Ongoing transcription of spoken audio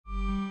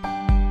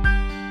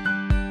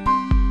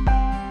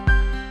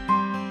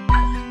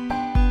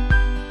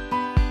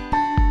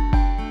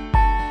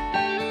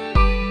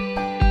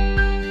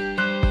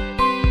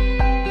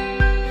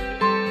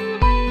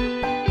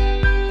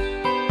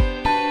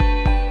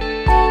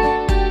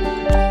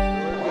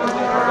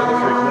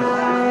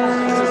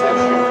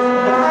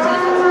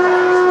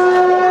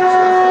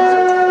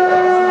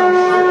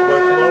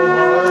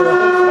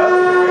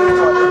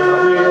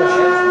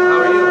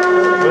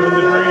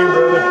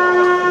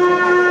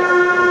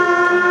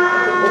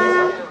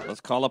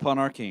call upon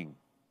our King.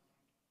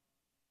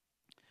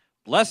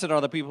 Blessed are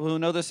the people who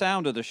know the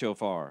sound of the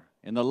shofar.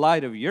 In the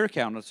light of your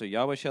countenance, O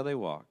Yahweh, shall they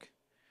walk.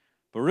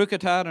 Baruch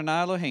atah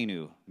Adonai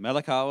Eloheinu,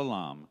 melech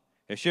haolam,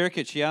 asher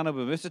kitchianu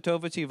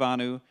b'mitzvotov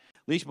v'tzivanu,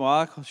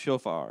 lishmoach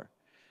shofar.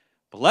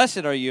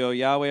 Blessed are you, O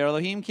Yahweh, our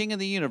Elohim, King of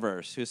the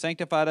universe, who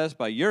sanctified us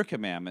by your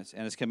commandments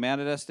and has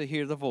commanded us to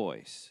hear the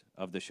voice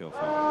of the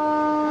shofar.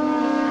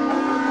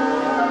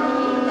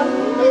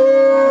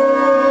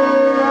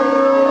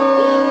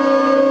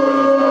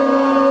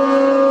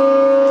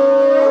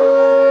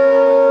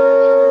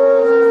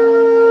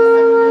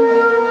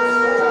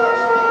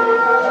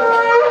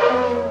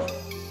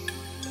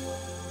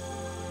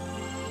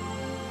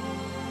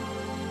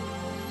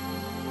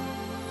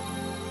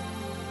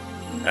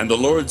 And the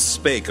Lord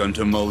spake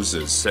unto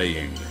Moses,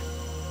 saying,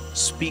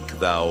 Speak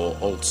thou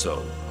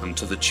also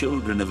unto the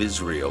children of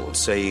Israel,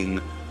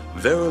 saying,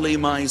 Verily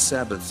my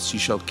Sabbaths ye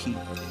shall keep,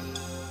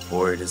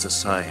 for it is a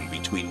sign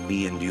between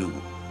me and you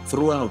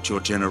throughout your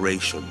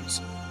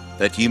generations,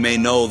 that ye may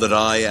know that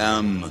I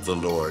am the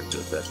Lord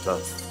that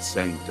doth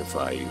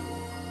sanctify you.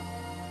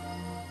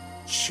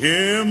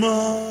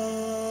 Shema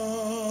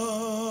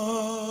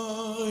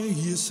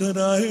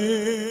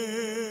Yisrael,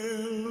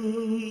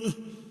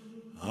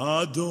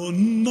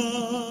 Adonai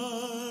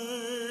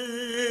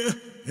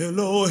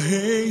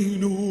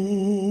Eloheinu,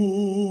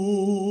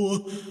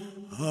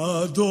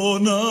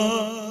 Adonai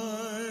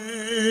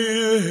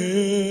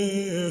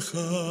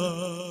Echad,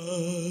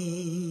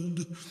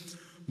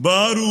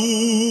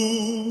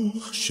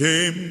 Baruch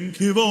Shem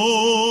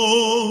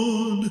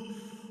Kivod,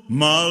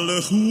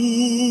 Malchuto,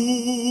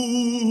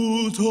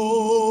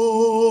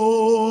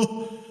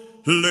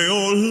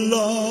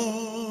 Leolam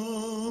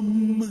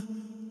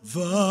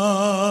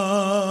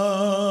Va'ed.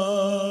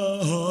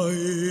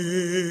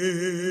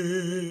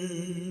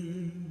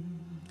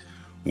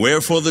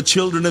 Wherefore the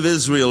children of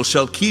Israel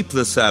shall keep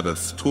the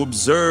Sabbath, to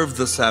observe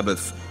the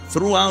Sabbath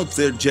throughout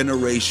their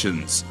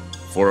generations,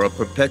 for a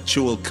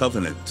perpetual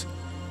covenant.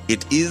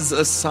 It is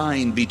a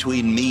sign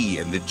between me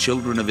and the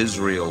children of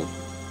Israel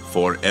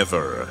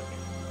forever.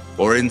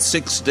 For in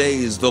 6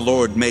 days the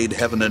Lord made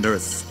heaven and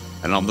earth,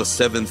 and on the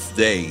 7th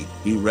day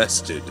he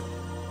rested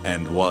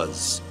and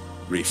was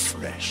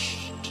refreshed.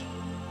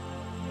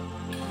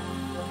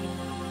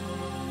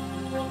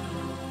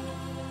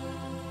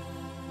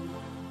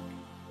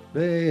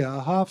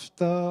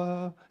 ואהבת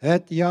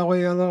את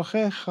יהוה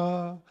אלוהיך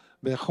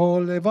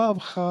בכל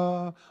לבבך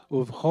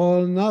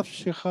ובכל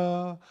נפשך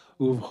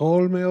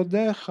ובכל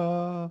מאודיך,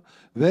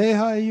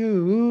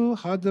 והיו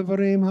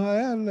הדברים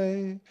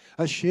האלה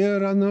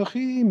אשר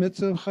אנוכי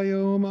מצווך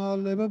היום על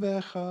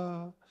לבביך,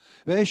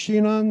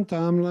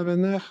 ושיננתם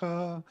לבניך,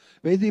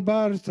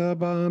 ודיברת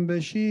בם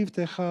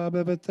בשבתך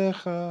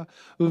בביתך,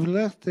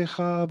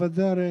 ובלכתך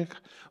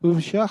בדרך,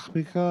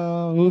 ובשכבך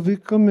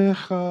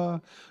ובקומך,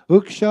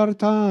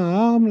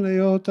 וקשרתם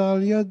להיות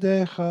על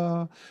ידיך,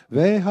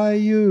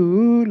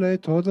 והיו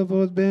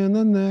לתודבות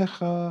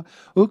בעיניך,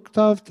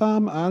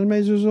 וכתבתם על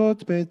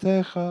מזוזות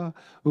ביתך,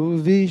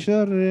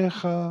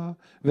 ובשעריך,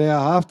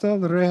 ואהבת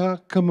לרעך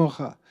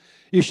כמוך.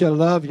 You shall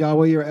love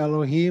Yahweh your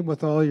Elohim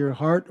with all your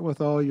heart, with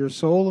all your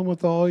soul, and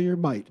with all your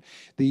might.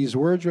 These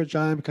words which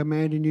I am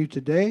commanding you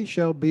today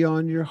shall be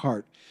on your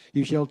heart.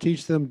 You shall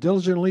teach them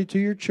diligently to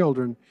your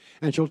children,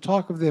 and shall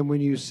talk of them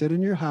when you sit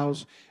in your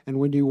house, and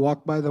when you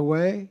walk by the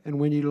way, and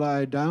when you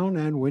lie down,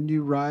 and when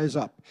you rise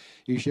up.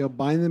 You shall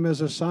bind them as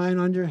a sign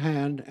on your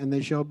hand, and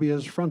they shall be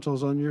as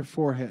frontals on your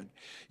forehead.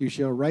 You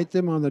shall write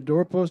them on the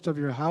doorpost of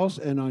your house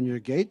and on your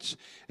gates,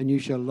 and you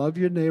shall love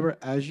your neighbor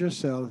as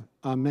yourself.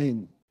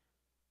 Amen.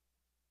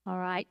 All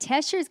right,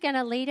 Tesher is going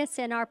to lead us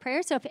in our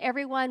prayer. So if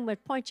everyone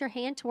would point your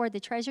hand toward the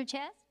treasure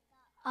chest.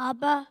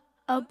 Abba,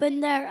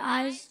 open their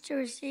eyes to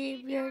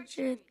receive your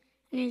truth.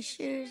 In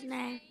Yeshua's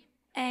name,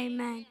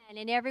 amen.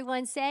 And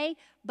everyone say,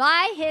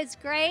 by his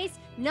grace,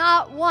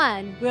 not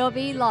one will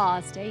be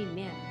lost.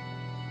 Amen.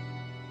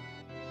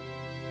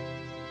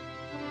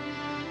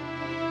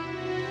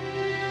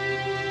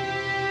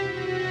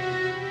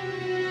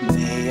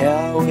 May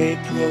Yahweh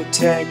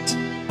protect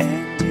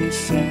and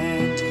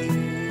defend you.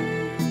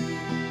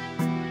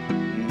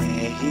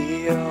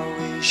 He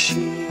always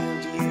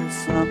shield you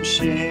from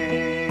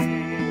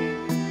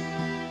shame.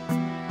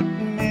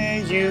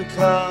 May you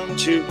come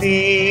to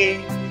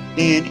be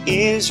in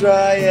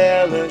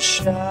Israel a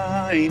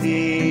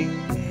shining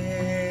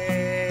name.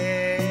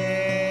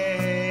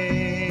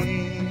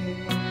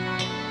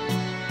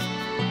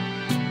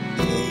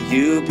 May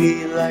you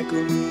be like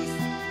Ruth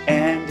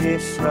and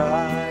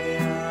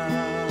Ephraim.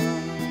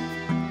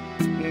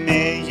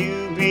 May you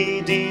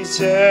be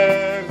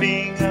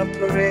deserving of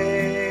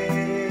praise.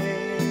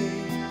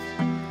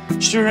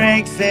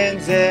 Strengthen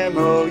them,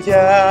 O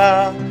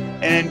Yah,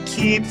 and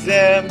keep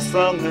them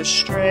from the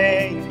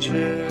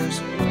stranger's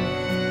way.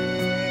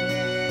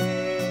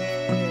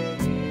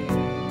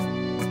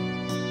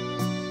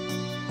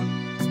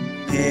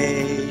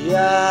 May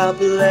Yah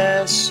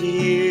bless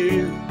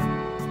you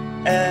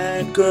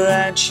and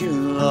grant you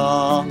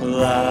long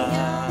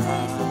life.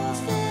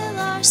 Fulfill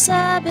our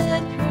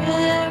Sabbath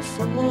prayer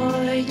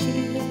for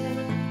you.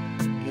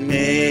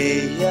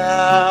 May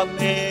Yah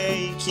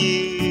make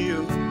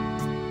you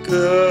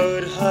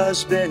good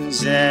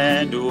husbands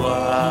and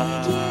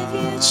wives. Give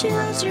you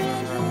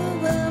children who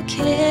will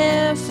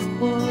care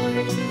for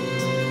you.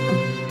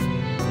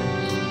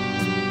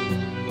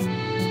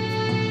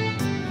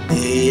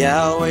 May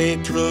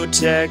Yahweh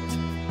protect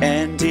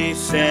and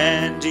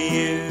defend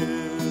you.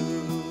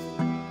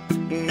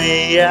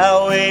 May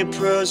Yahweh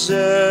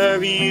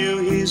preserve you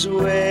His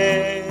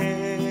way.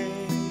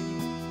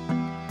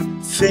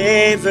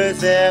 Favor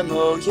them,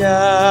 O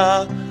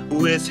Yah,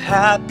 with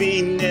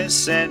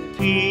happiness and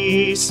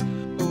peace.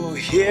 Oh,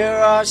 hear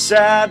our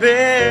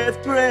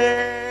Sabbath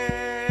prayer.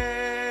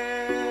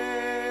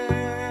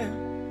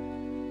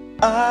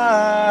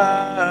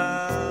 Amen.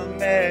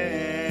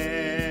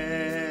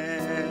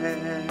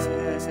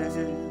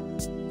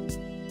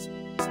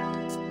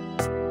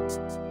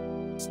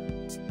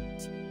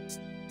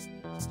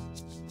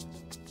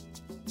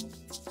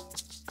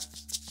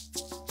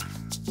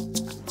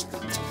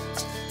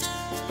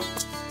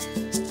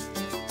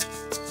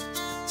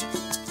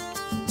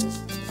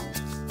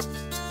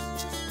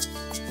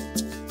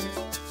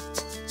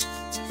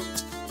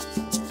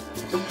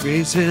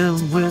 Praise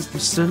Him with the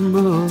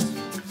cymbals,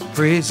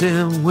 praise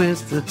Him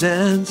with the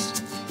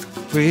dance,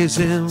 praise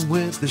Him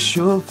with the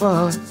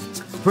shofar,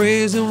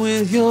 praise Him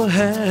with your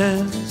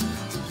hands,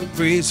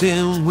 praise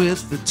Him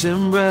with the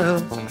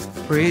timbrel,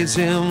 praise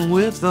Him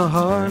with the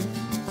harp,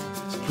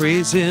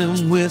 praise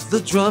Him with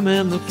the drum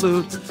and the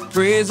flute,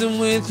 praise Him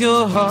with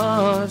your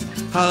heart.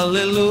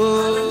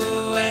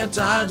 Hallelujah, et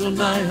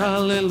Adonai,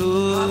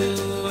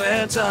 hallelujah,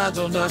 et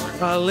Adonai,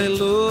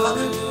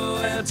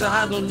 hallelujah, et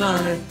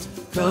Adonai.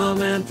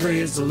 Come and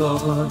praise the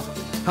Lord.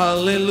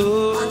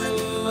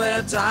 Hallelujah,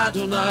 et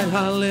Adonai,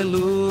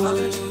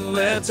 hallelujah,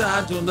 et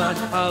Adonai,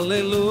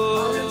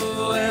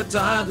 hallelujah, et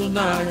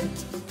Adonai.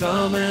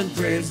 Come and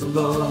praise the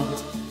Lord.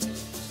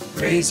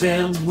 Praise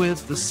Him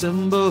with the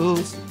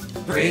cymbals,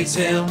 praise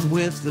Him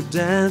with the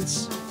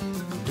dance,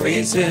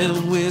 praise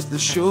Him with the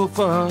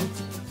shofar,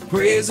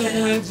 praise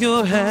Him with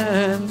your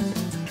hands,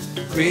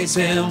 praise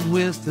Him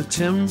with the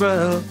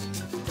timbrel,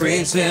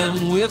 praise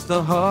Him with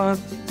the harp,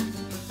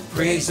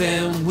 praise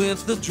Him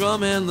with the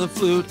drum and the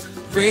flute,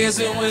 praise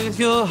Him with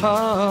your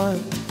heart.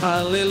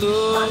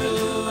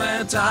 Hallelujah,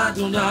 et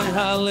Adonai,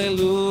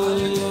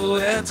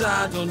 hallelujah, et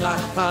Adonai,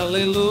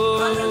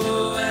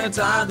 hallelujah, et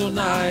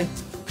Adonai.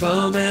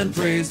 Come and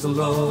praise the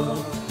Lord.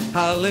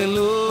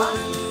 Hallelujah,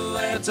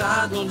 et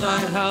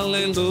Adonai,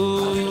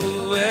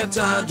 hallelujah, et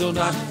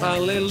Adonai,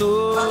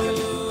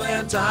 hallelujah,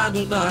 et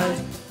Adonai.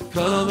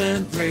 Come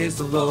and praise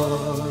the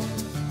Lord.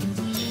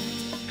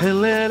 And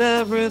let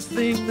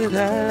everything that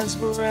has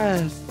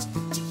breath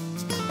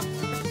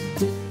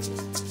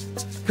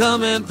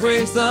come and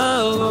praise the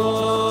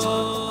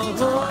Lord.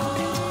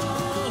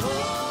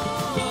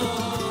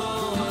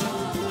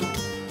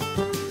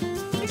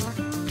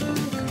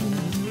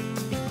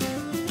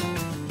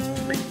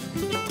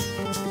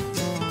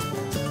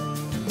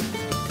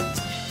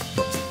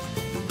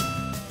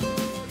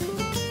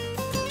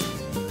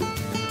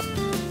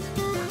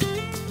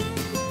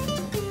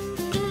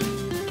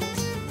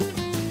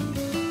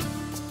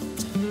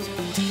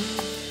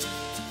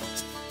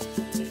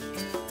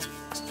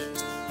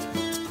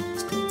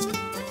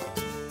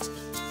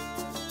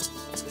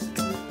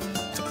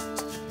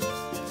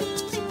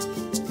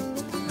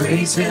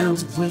 Praise Him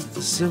with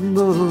the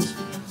cymbals,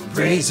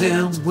 praise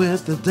Him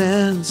with the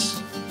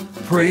dance,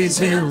 praise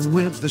Him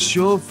with the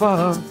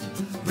shofar,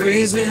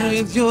 praise Him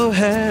with your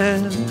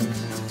hand,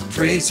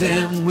 praise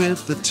Him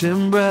with the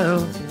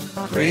timbrel,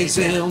 praise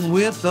Him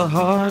with the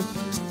harp,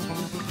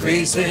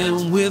 praise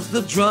Him with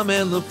the drum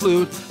and the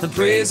flute, and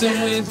praise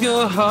Him with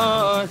your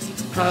heart.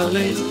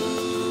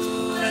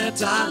 Hallelujah,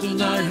 et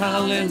Adonai,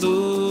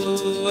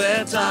 hallelujah,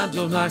 et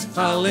Adonai,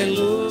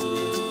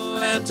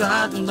 hallelujah, et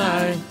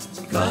Adonai.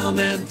 Come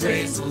and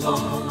praise the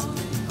Lord.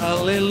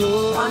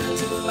 Hallelujah,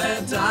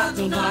 et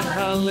Adonai,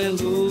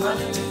 hallelujah,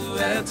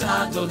 et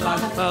Adonai,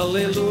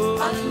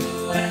 hallelujah,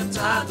 et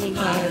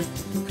Adonai.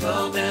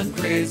 Come and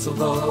praise the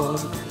Lord.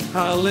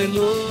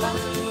 Hallelujah,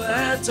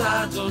 et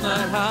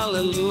Adonai,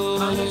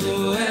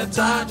 hallelujah, et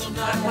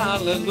Adonai,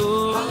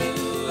 hallelujah,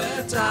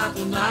 et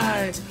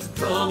Adonai.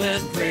 Come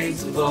and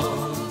praise the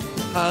Lord.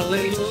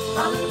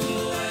 Hallelujah.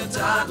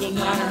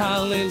 Adonai,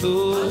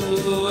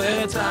 hallelujah,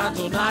 et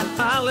Adonai,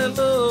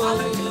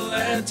 hallelujah,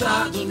 et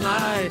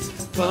Adonai.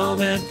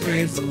 Come and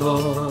praise the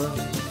Lord.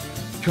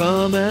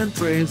 Come and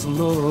praise the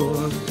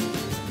Lord.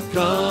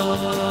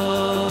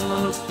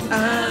 Come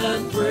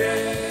and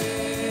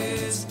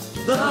praise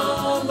the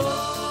Lord.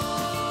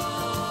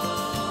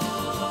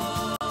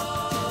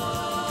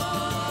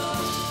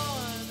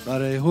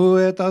 Barehu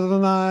et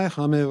Adonai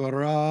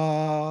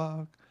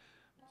Hamevarak.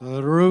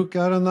 Baruch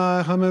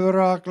Adonai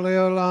Hamivarak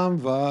Leolam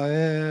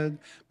Vaed.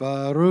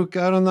 Baruch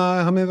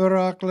Adonai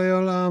Hamivarak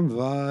Leolam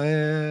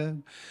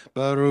Vaed.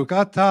 Baruch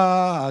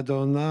Atah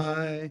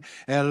Adonai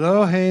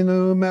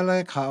Eloheinu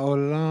Melech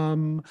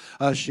Haolam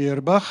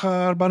Asher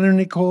Bachar Banu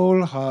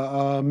Nikol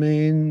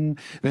Ha'amin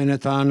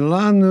V'netan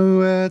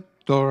lanu et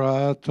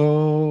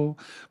Torato,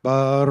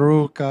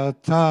 Baruch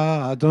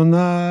atah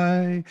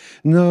Adonai,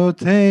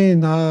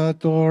 noten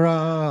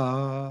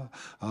haTorah.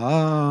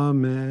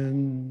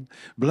 Amen.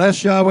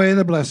 Bless Yahweh,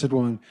 the Blessed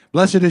One.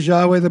 Blessed is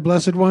Yahweh, the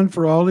Blessed One,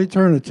 for all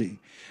eternity.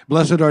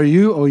 Blessed are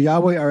you, O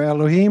Yahweh, our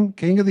Elohim,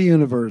 King of the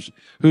universe,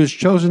 who has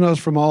chosen us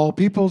from all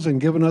peoples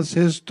and given us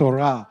his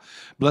Torah.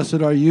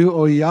 Blessed are you,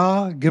 O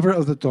Yah, giver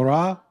of the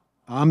Torah.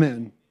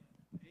 Amen.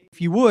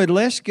 If you would,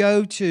 let's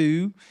go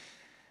to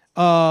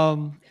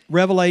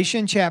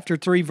Revelation chapter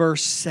 3,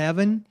 verse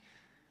 7.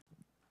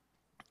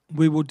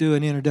 We will do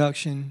an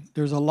introduction.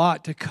 There's a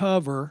lot to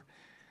cover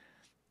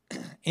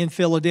in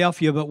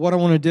Philadelphia, but what I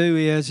want to do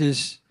is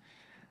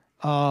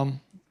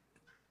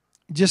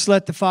just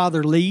let the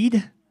Father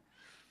lead.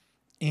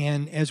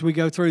 And as we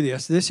go through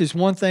this is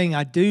one thing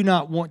I do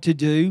not want to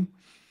do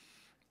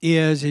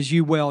is, as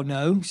you well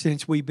know,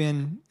 since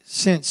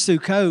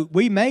Sukkot,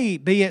 we may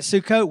be at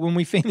Sukkot when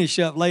we finish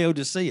up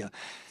Laodicea,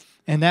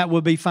 and that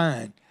would be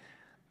fine.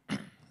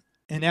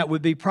 And that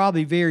would be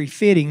probably very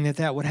fitting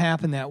that would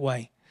happen that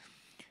way.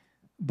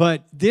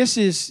 But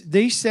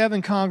these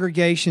 7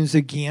 congregations,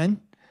 again,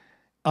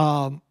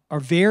 are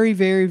very,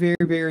 very, very,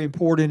 very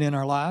important in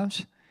our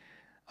lives.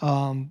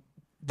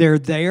 They're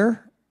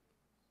there.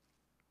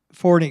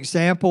 For an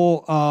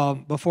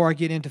example, before I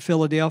get into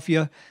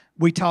Philadelphia,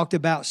 we talked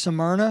about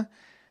Smyrna.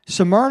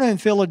 Smyrna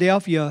and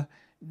Philadelphia,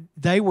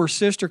 they were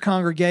sister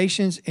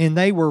congregations, and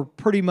they were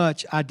pretty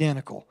much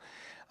identical.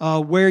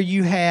 Where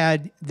you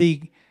had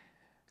the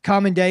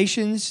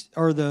commendations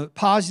or the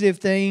positive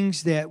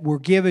things that were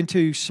given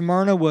to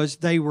Smyrna was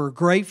they were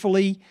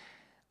gracefully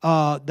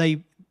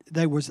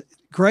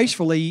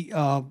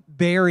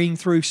bearing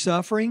through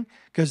suffering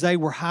because they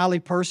were highly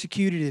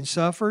persecuted and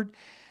suffered.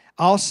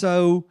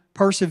 Also,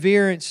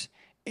 perseverance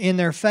in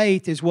their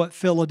faith is what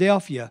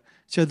Philadelphia.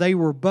 So they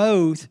were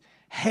both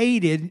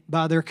hated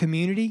by their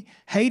community,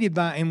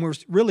 and were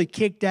really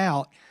kicked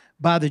out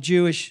by the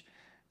Jewish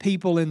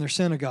people in their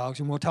synagogues.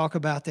 And we'll talk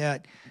about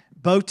that.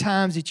 Both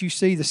times that you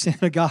see the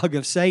synagogue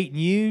of Satan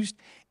used,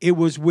 it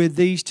was with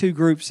these 2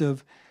 groups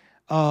of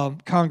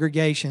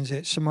congregations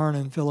at Smyrna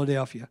and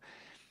Philadelphia.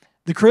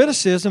 The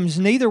criticisms,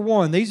 neither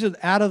one. These are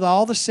out of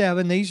all the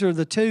 7, these are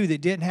the 2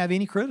 that didn't have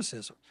any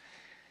criticism.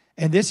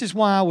 And this is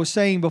why I was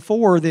saying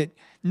before that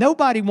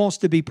nobody wants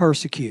to be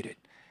persecuted.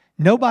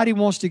 Nobody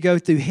wants to go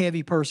through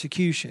heavy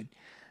persecution.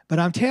 But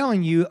I'm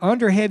telling you,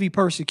 under heavy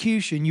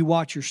persecution, you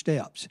watch your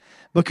steps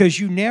because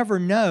you never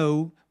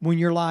know when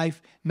your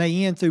life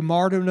may end through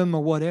martyrdom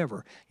or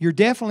whatever. You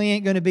definitely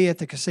ain't going to be at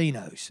the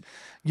casinos.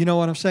 You know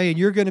what I'm saying?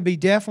 You're going to be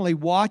definitely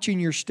watching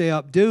your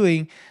step,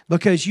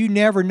 because you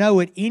never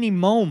know at any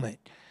moment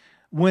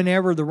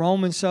whenever the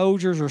Roman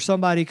soldiers or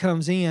somebody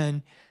comes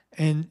in,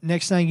 and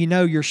next thing you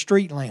know, your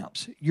street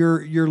lamps,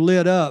 you're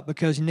lit up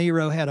because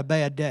Nero had a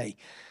bad day,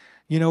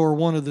 or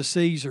one of the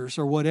Caesars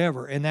or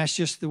whatever. And that's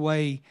just the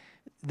way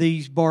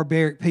these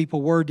barbaric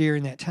people were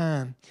during that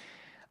time.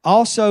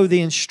 Also,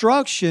 the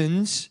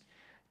instructions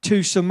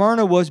to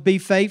Smyrna was be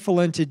faithful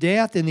unto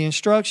death, and the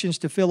instructions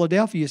to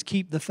Philadelphia is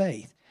keep the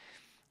faith.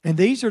 And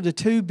these are the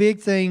 2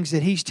 big things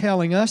that he's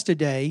telling us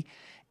today,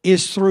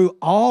 is through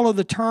all of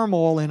the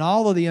turmoil and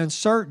all of the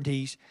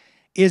uncertainties,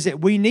 is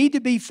that we need to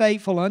be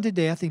faithful unto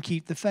death and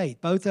keep the faith.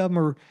 Both of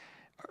them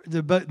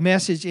the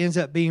message ends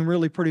up being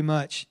really pretty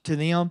much to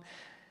them.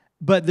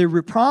 But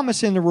the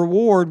promise and the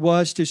reward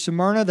was to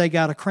Smyrna, they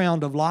got a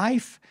crown of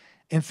life.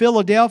 And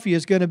Philadelphia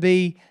is going to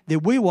be that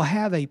we will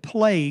have a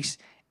place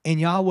in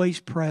Yahweh's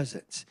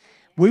presence.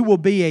 We will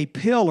be a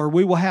pillar.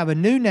 We will have a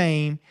new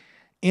name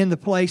in the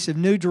place of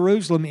New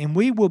Jerusalem. And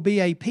we will be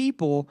a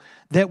people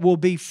that will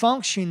be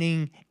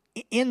functioning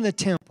in the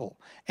temple,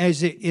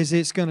 as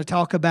it's going to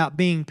talk about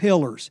being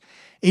pillars.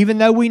 Even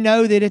though we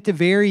know that at the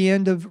very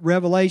end of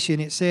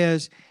Revelation it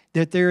says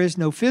that there is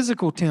no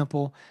physical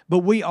temple, but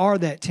we are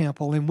that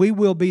temple, and we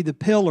will be the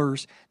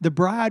pillars. The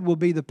bride will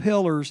be the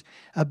pillars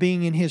of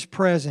being in His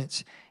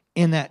presence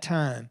in that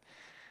time.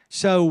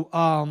 So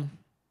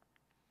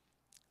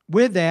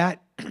with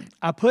that,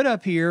 I put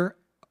up here,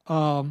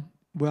 I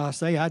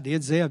say I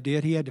did, Zev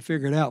did, he had to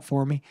figure it out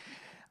for me,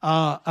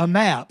 a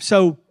map.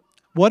 So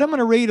what I'm going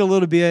to read a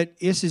little bit,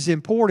 this is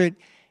important.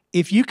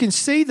 If you can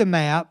see the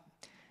map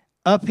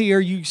up here,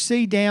 you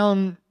see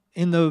down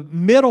in the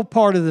middle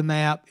part of the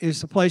map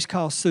is a place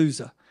called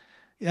Susa.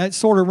 That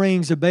sort of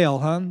rings a bell,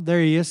 huh? There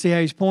he is. See how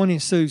he's pointing?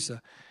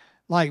 Susa.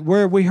 Like,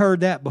 where have we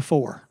heard that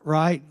before,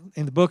 right?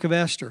 In the book of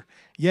Esther.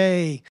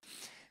 Yay.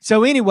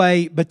 So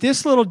anyway, but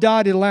this little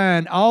dotted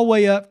line all the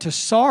way up to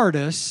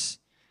Sardis,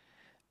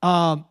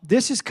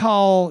 this is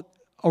called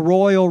a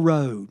royal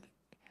road.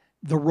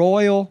 The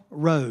royal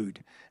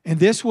road. And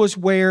this was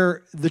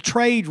where the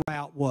trade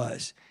route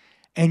was.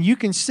 And you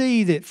can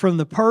see that from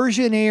the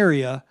Persian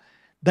area,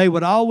 they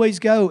would always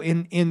go.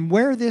 And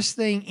where this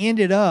thing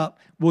ended up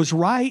was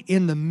right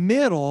in the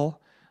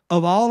middle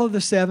of all of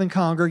the 7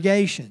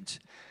 congregations.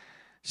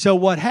 So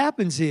what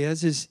happens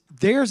is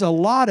there's a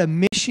lot of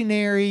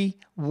missionary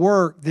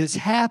work that's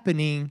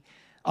happening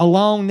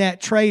along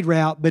that trade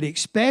route, but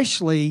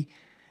especially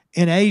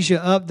in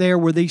Asia up there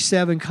were these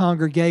 7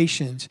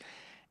 congregations.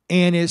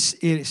 And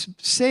it's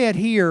said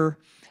here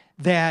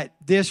that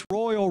this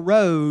royal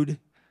road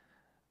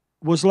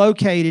was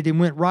located and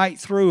went right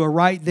through or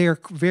right there,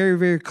 very,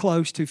 very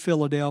close to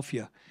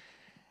Philadelphia.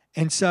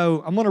 And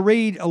so I'm going to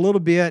read a little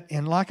bit.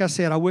 And like I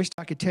said, I wish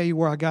I could tell you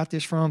where I got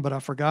this from, but I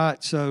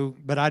forgot.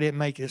 But I didn't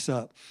make this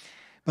up.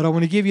 But I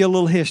want to give you a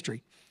little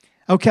history.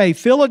 Okay,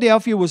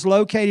 Philadelphia was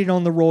located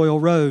on the Royal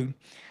Road,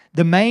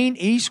 the main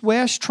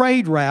east-west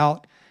trade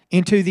route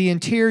into the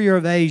interior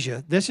of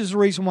Asia. This is the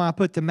reason why I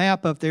put the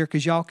map up there,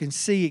 because y'all can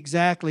see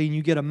exactly and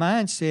you get a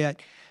mindset.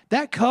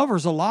 That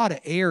covers a lot of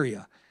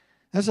area.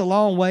 That's a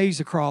long ways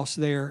across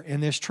there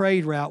in this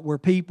trade route where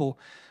people,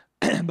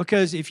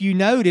 because if you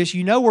notice,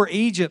 you know where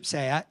Egypt's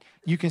at.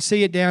 You can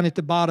see it down at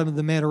the bottom of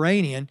the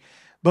Mediterranean.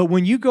 But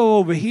when you go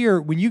over here,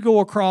 when you go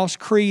across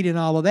Crete and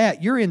all of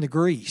that, you're into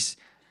Greece.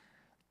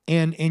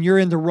 And you're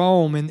into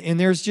Rome. And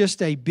there's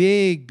just a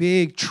big,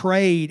 big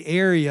trade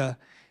area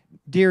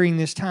during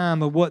this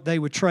time of what they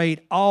would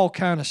trade, all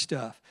kind of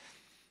stuff.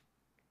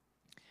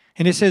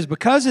 And it says,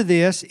 because of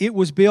this, it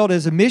was built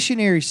as a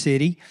missionary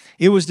city.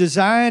 It was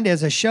designed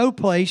as a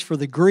showplace for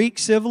the Greek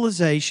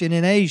civilization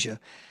in Asia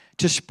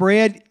to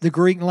spread the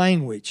Greek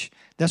language.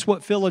 That's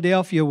what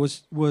Philadelphia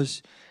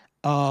was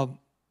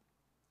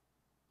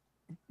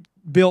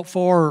built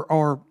for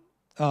or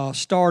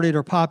started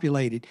or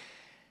populated.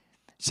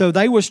 So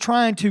they was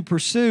trying to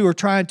pursue or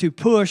trying to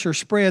push or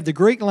spread the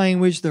Greek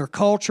language, their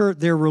culture,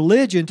 their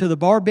religion to the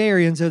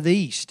barbarians of the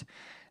East.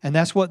 And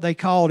that's what they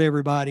called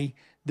everybody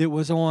that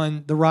was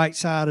on the right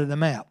side of the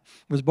map,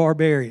 was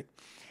barbarian.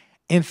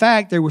 In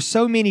fact, there were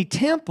so many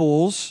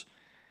temples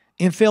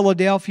in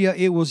Philadelphia,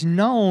 it was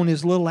known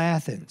as Little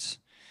Athens.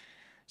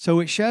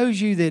 So it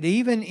shows you that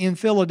even in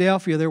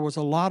Philadelphia, there was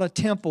a lot of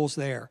temples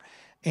there.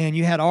 And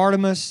you had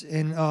Artemis,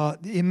 and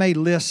it may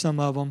list some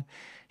of them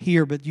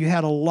here, but you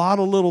had a lot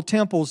of little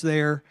temples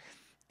there,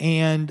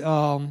 and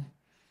so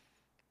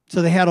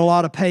they had a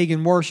lot of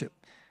pagan worship.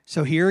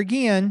 So here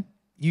again,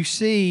 you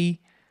see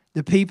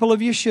the people of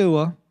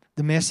Yeshua,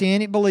 the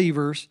Messianic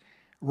believers,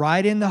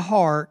 right in the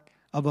heart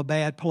of a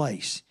bad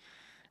place.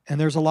 And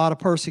there's a lot of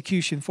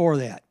persecution for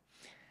that.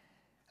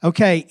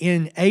 Okay,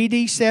 in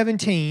AD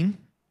 17,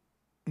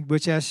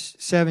 which that's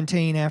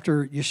 17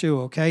 after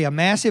Yeshua, okay, a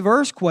massive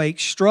earthquake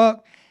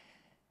struck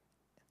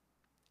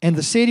and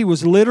the city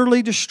was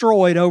literally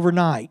destroyed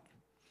overnight.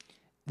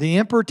 The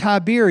Emperor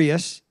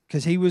Tiberius,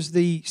 because he was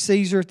the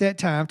Caesar at that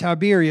time,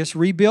 Tiberius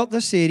rebuilt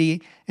the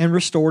city and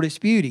restored its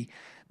beauty.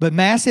 But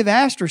massive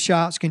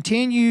aftershocks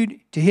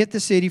continued to hit the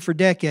city for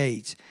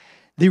decades.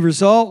 The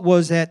result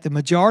was that the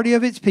majority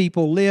of its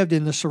people lived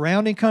in the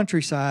surrounding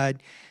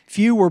countryside.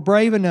 Few were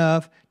brave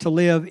enough to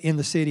live in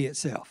the city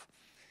itself.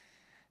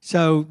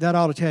 So that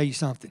ought to tell you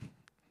something.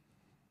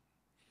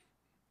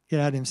 Get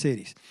out of them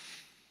cities.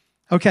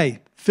 Okay,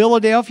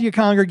 Philadelphia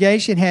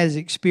congregation has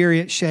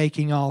experienced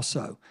shaking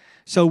also.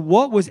 So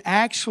what was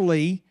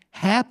actually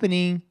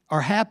happening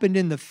or happened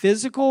in the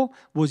physical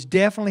was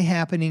definitely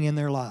happening in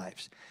their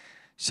lives.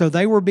 So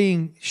they were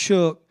being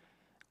shook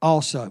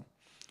also.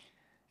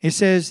 It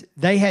says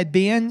they had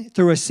been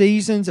through a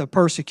seasons of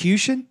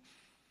persecution.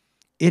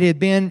 It had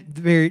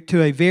been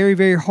to a very,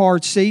 very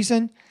hard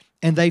season,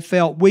 and they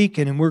felt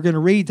weakened. And we're going to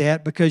read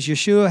that because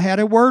Yeshua had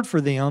a word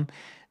for them,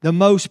 the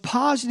most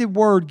positive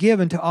word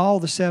given to all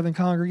the 7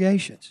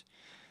 congregations.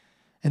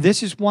 And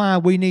this is why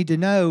we need to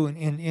know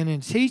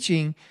in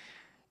teaching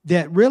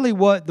that really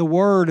what the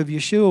word of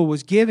Yeshua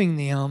was giving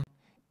them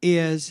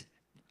is,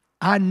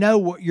 I know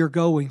what you're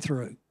going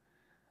through.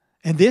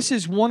 And this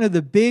is one of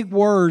the big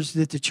words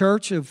that the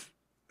church of,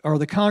 or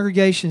the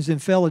congregations in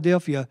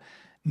Philadelphia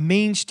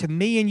means to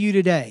me and you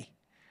today.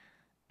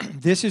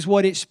 This is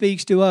what it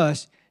speaks to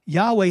us.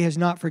 Yahweh has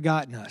not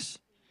forgotten us.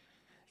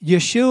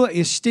 Yeshua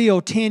is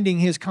still tending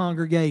his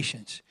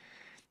congregations.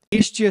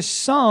 It's just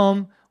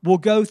some will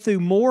go through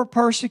more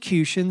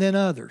persecution than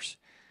others.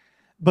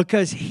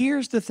 Because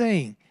here's the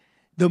thing.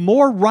 The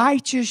more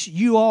righteous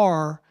you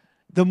are,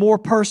 the more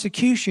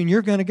persecution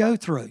you're going to go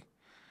through.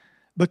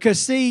 Because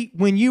see,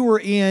 when you were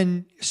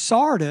in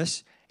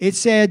Sardis, it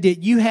said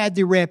that you had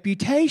the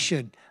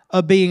reputation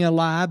of being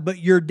alive, but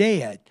you're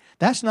dead.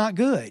 That's not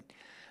good.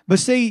 But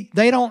see,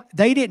 they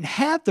didn't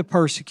have the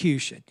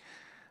persecution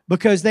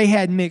because they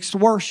had mixed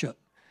worship.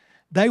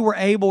 They were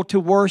able to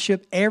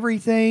worship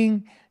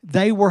everything.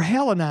 They were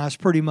Hellenized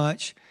pretty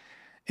much.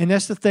 And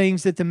that's the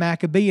things that the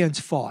Maccabeans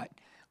fought,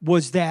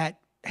 was that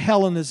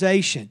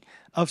Hellenization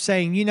of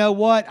saying, you know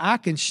what, I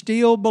can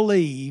still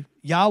believe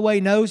Yahweh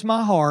knows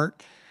my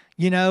heart.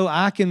 You know,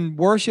 I can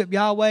worship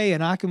Yahweh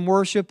and I can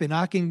worship and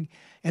I can,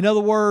 in other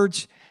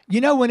words, you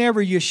know,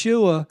 whenever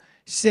Yeshua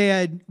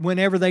said,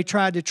 whenever they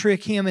tried to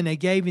trick him and they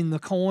gave him the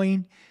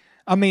coin,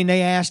 I mean,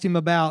 they asked him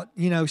about,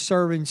 you know,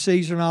 serving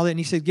Caesar and all that, and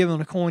he said, give him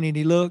the coin, and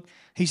he looked.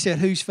 He said,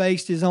 whose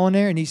face is on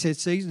there? And he said,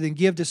 Caesar. Then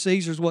give to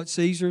Caesar's what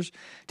Caesar's,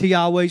 to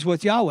Yahweh's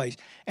what Yahweh's.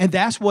 And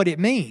that's what it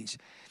means.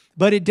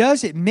 But it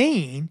doesn't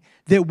mean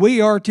that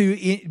we are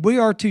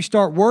to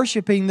start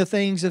worshiping the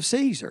things of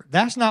Caesar.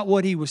 That's not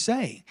what he was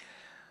saying.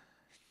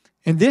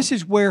 And this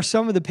is where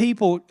some of the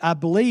people, I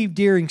believe,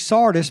 during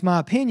Sardis, my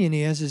opinion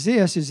is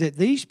that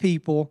these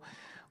people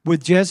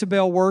with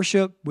Jezebel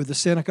worship, with the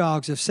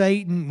synagogues of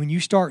Satan, when you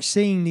start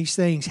seeing these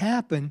things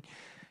happen,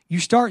 you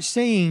start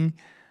seeing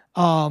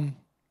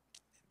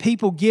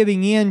people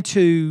giving in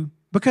to,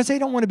 because they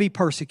don't want to be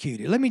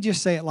persecuted. Let me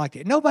just say it like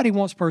that. Nobody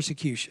wants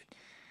persecution.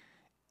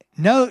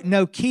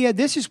 No kid.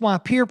 This is why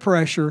peer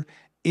pressure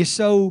is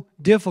so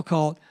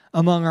difficult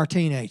among our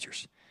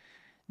teenagers.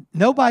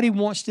 Nobody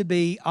wants to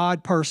be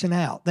odd person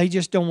out. They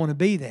just don't want to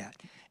be that.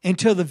 And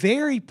to the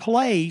very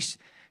place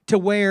to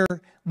where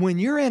when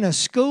you're in a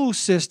school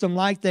system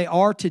like they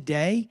are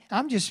today,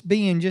 I'm just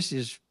being just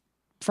as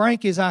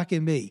frank as I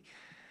can be.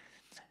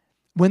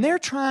 When they're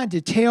trying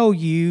to tell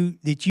you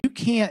that you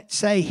can't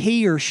say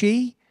he or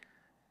she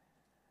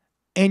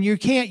and you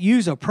can't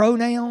use a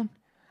pronoun,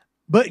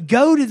 but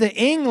go to the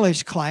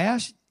English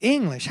class,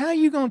 English. How are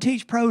you going to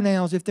teach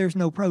pronouns if there's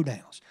no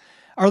pronouns?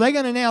 Are they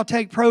going to now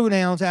take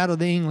pronouns out of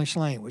the English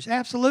language?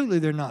 Absolutely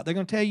they're not. They're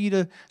going to tell you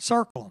to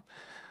circle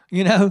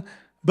them,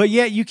 but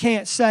yet you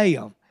can't say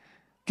them.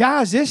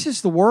 Guys, this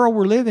is the world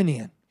we're living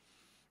in.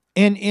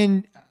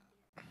 And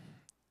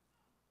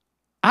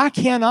I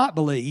cannot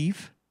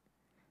believe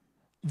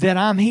that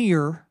I'm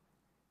here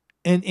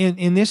and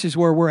this is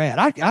where we're at.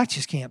 I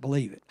just can't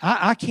believe it.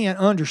 I can't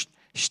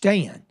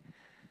understand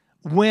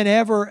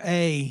whenever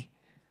a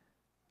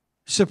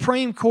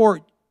Supreme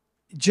Court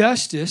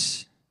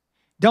justice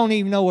don't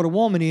even know what a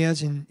woman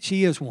is, and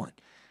she is one,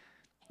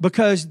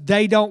 because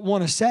they don't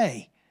want to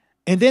say.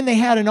 And then they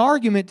had an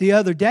argument the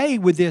other day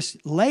with this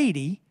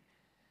lady,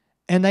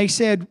 and they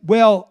said,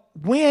 well,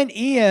 when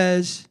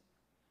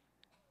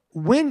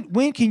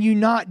can you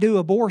not do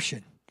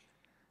abortion?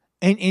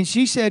 And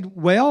she said,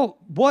 well,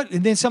 what?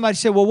 And then somebody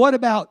said, well, what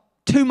about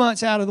 2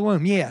 months out of the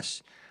womb?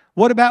 Yes.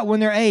 What about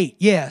when they're 8?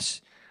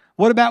 Yes.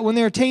 What about when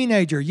they're a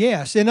teenager?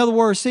 Yes. In other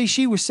words, see,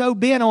 she was so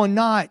bent on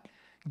not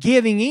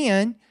giving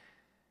in,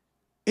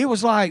 it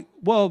was like,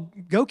 well,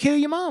 go kill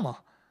your mama.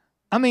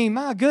 I mean,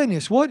 my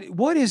goodness,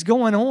 what is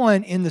going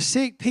on in the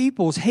sick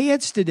people's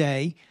heads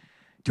today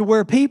to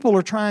where people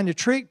are trying to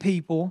trick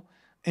people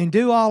and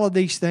do all of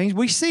these things?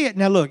 We see it.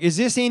 Now, look, is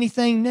this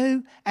anything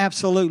new?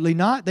 Absolutely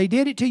not. They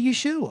did it to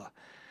Yeshua.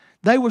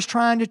 They was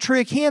trying to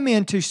trick him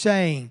into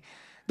saying,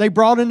 they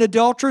brought an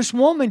adulterous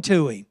woman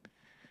to him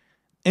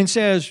and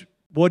says,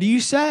 what do you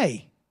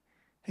say?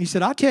 He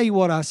said, I'll tell you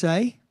what I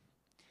say.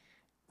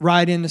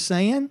 Write in the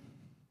sand.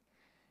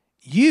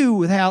 You,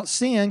 without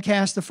sin,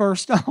 cast the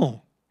first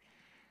stone.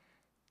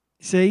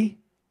 See?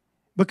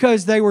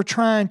 Because they were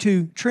trying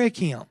to trick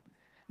him.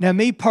 Now,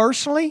 me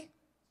personally,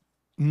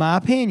 my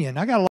opinion,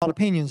 I got a lot of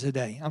opinions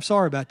today. I'm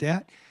sorry about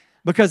that.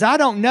 Because I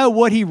don't know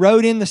what he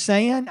wrote in the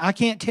sand. I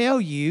can't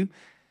tell you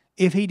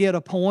if he did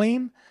a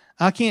poem.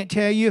 I can't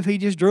tell you if he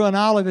just drew an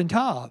olive and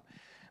top.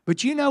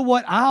 But you know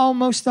what? I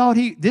almost thought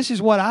this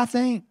is what I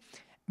think.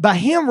 By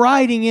him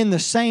writing in the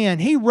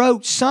sand, he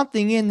wrote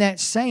something in that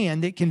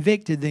sand that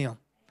convicted them.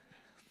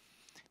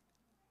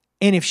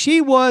 And if she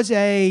was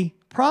a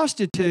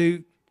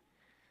prostitute,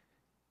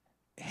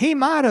 he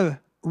might have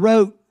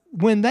wrote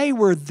when they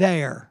were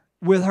there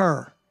with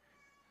her,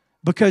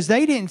 because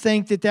they didn't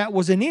think that that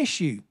was an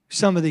issue,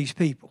 some of these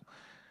people,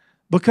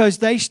 because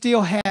they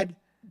still had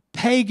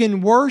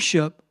pagan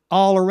worship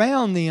all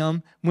around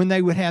them when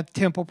they would have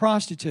temple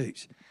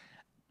prostitutes.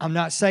 I'm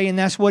not saying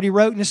that's what he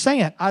wrote in the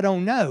sand. I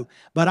don't know.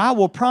 But I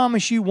will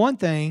promise you one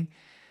thing.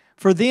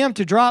 For them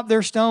to drop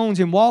their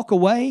stones and walk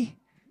away,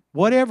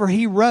 whatever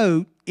he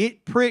wrote,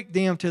 it pricked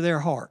them to their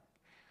heart.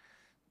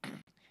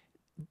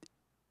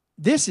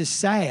 This is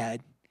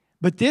sad,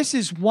 but this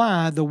is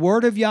why the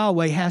word of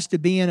Yahweh has to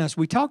be in us.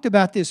 We talked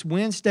about this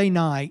Wednesday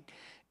night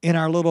in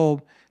our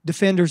little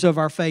Defenders of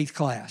Our Faith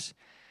class.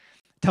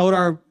 Told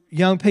our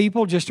young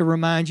people, just to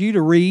remind you,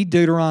 to read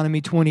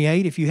Deuteronomy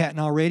 28. If you hadn't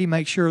already,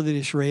 make sure that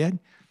it's read.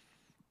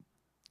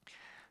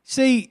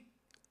 See,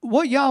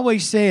 what Yahweh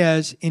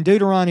says in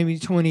Deuteronomy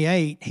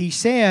 28, he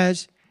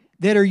says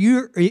that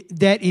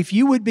if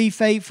you would be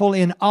faithful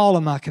in all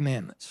of my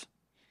commandments.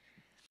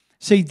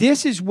 See,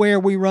 this is where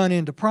we run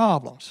into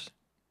problems.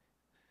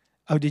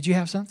 Oh, did you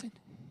have something?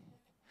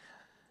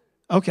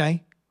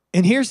 Okay.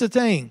 And here's the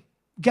thing.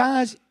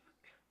 Guys,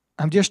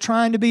 I'm just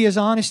trying to be as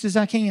honest as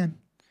I can.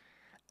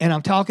 And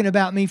I'm talking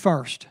about me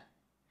first.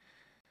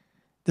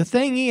 The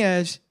thing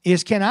is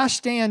can I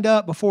stand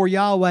up before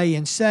Yahweh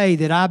and say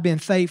that I've been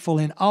faithful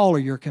in all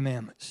of your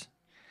commandments?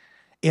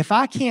 If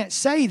I can't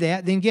say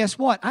that, then guess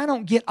what? I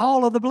don't get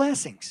all of the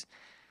blessings.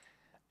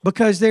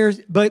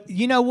 But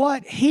you know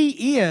what?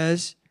 He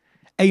is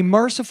a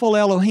merciful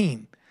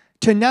Elohim.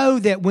 To know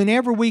that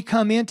whenever we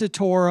come into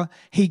Torah,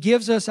 he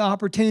gives us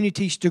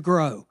opportunities to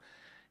grow.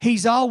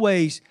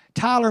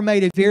 Tyler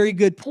made a very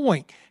good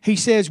point. He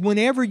says,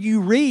 whenever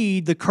you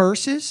read the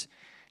curses,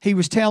 he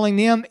was telling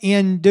them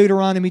in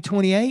Deuteronomy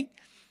 28,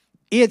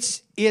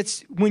 it's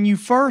when you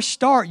first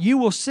start, you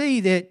will see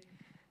that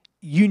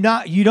you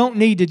don't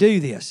need to do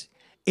this.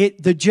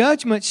 The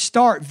judgments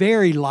start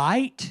very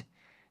light.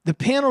 The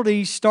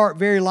penalties start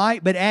very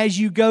light, but as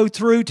you go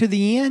through to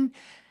the end,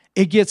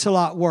 it gets a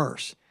lot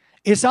worse.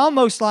 It's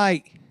almost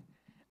like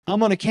I'm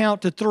going to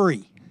count to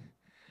 3.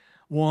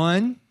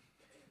 1,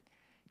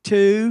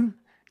 2.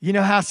 You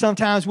know how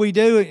sometimes we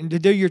do it to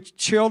do your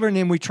children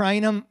and we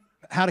train them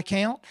how to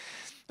count?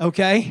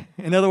 Okay?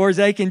 In other words,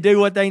 they can do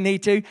what they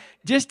need to.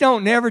 Just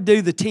don't never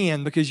do the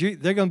 10 because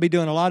they're going to be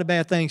doing a lot of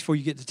bad things before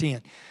you get to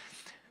 10.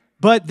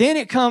 But then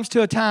it comes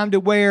to a time to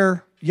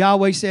where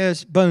Yahweh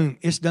says, boom,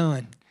 it's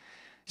done.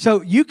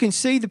 So you can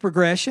see the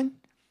progression.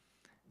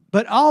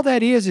 But all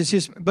that is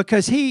just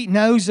because He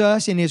knows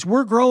us, and as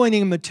we're growing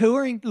and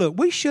maturing, look,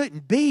 we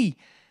shouldn't be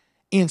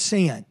in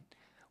sin.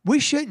 We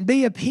shouldn't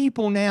be a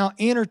people now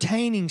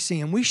entertaining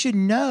sin. We should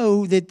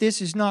know that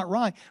this is not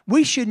right.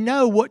 We should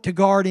know what to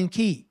guard and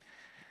keep.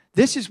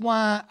 This is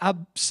why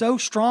I'm so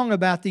strong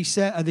about these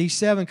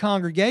 7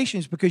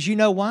 congregations, because you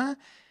know why?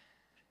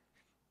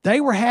 They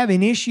were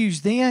having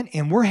issues then,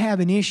 and we're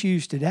having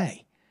issues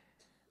today.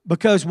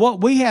 Because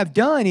what we have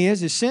done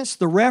is since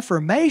the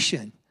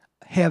Reformation,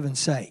 heaven's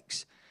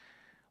sakes,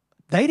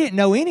 they didn't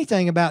know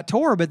anything about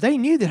Torah, but they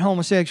knew that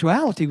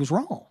homosexuality was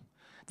wrong.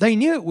 They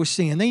knew it was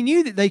sin. They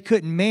knew that they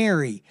couldn't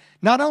marry.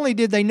 Not only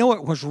did they know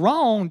it was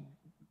wrong,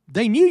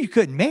 they knew you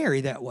couldn't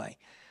marry that way.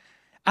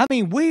 I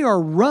mean, we are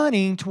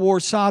running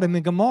towards Sodom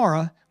and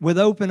Gomorrah with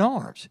open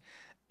arms.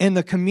 And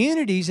the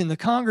communities and the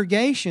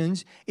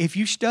congregations, if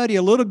you study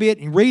a little bit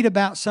and read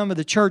about some of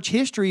the church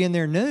history in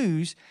their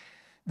news,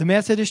 the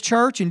Methodist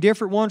Church and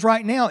different ones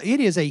right now, it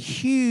is a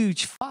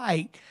huge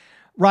fight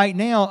right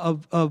now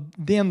of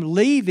them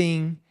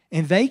leaving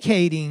and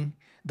vacating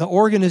the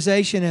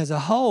organization as a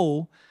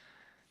whole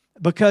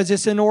because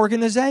it's an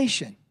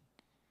organization.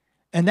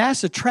 And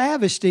that's a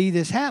travesty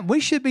that's happened. We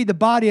should be the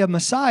body of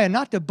Messiah,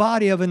 not the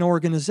body of an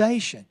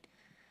organization.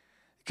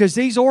 Because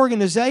these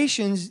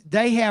organizations,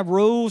 they have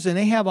rules and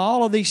they have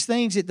all of these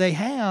things that they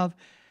have,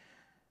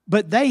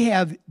 but they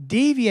have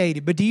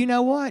deviated. But do you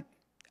know what?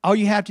 All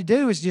you have to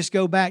do is just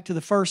go back to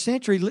the first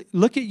century.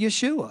 Look at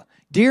Yeshua.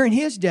 During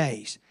his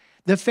days,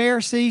 the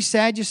Pharisees,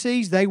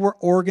 Sadducees, they were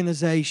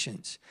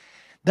organizations.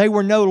 They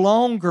were no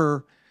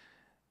longer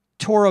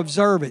Torah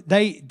observant.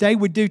 They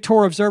would do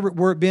Torah observant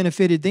where it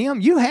benefited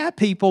them. You have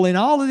people in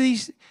all of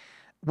these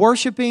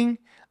worshiping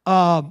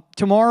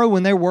tomorrow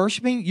when they're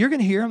worshiping, you're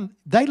going to hear them.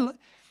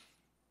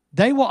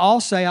 They will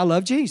all say, I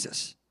love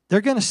Jesus. They're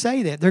going to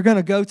say that. They're going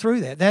to go through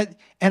that.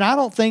 And I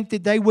don't think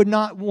that they would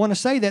not want to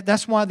say that.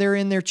 That's why they're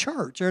in their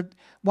church or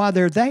why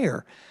they're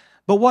there.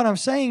 But what I'm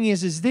saying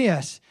is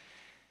that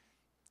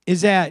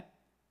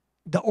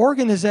the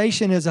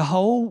organization as a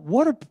whole,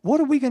 what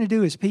are we going to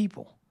do as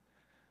people?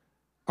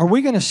 Are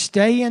we going to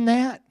stay in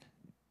that?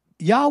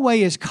 Yahweh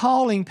is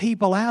calling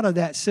people out of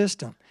that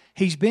system.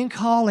 He's been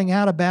calling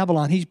out of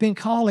Babylon. He's been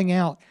calling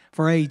out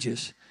for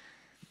ages.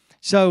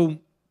 So,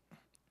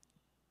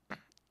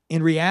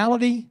 in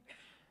reality,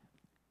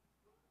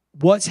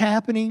 what's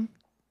happening,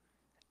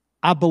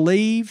 I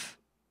believe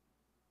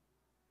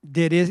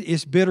that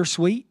it's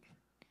bittersweet.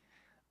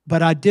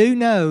 But I do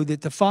know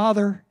that the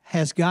Father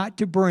has got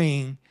to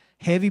bring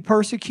heavy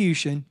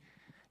persecution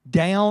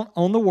down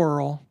on the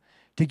world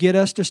to get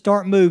us to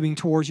start moving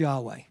towards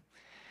Yahweh.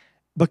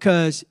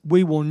 Because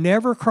we will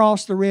never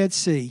cross the Red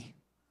Sea.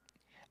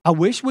 I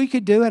wish we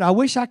could do it. I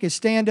wish I could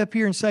stand up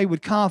here and say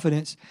with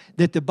confidence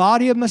that the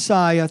body of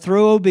Messiah,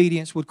 through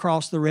obedience, would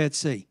cross the Red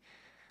Sea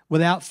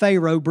without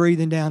Pharaoh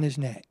breathing down his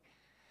neck.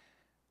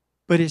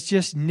 But it's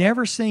just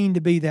never seemed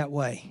to be that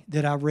way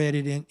that I've read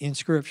it in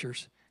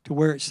Scriptures, to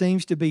where it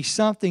seems to be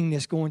something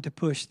that's going to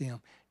push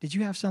them. Did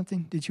you have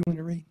something? Did you want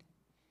to read?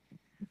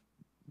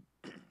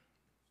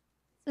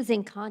 This is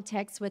in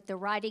context with the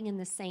writing in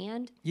the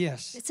sand.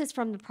 Yes. This is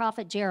from the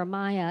prophet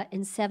Jeremiah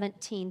in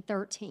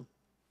 17:13.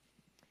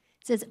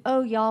 It says,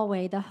 O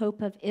Yahweh, the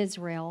hope of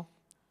Israel,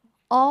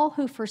 all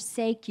who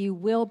forsake you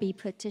will be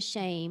put to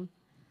shame.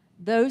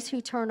 Those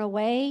who turn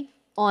away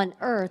on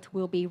earth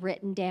will be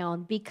written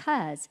down,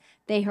 because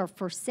they have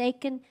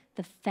forsaken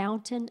the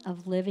fountain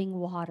of living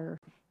water,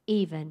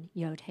 even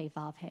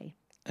Yod-Heh-Vav-Heh.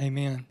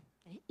 Amen.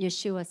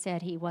 Yeshua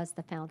said he was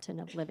the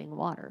fountain of living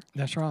water.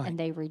 That's right. And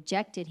they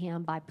rejected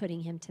him by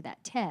putting him to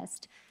that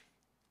test.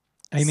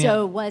 Amen.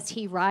 So was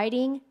he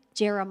writing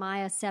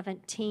Jeremiah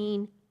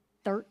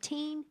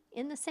 17:13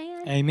 in the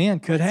sand? Amen.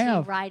 Could was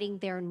have. he writing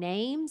their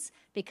names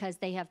because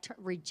they have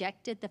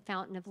rejected the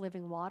fountain of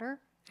living water?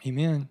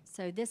 Amen.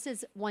 So this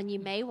is one you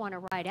may want to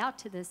write out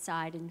to this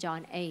side in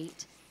John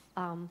 8,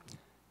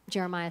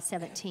 Jeremiah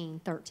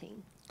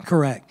 17:13.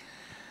 Correct.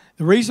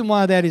 The reason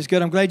why that is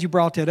good, I'm glad you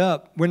brought that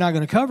up. We're not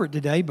going to cover it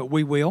today, but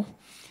we will.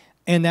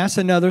 And that's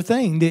another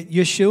thing, that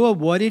Yeshua,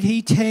 what did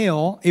he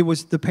tell? It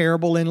was the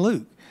parable in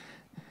Luke.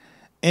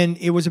 And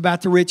it was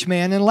about the rich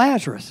man and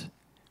Lazarus.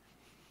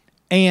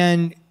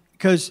 And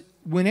because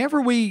when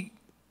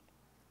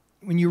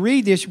you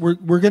read this, we're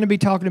going to be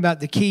talking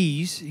about the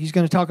keys. He's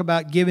going to talk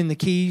about giving the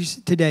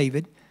keys to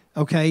David,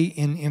 okay,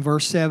 in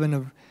verse 7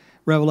 of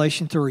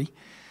Revelation 3.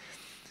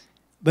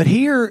 But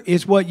here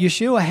is what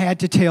Yeshua had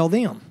to tell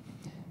them.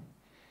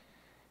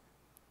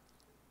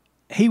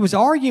 He was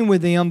arguing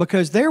with them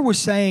because they were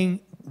saying,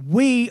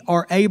 we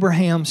are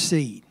Abraham's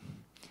seed.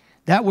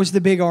 That was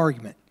the big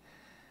argument.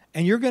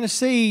 And you're going to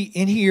see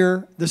in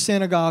here the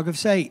synagogue of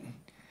Satan.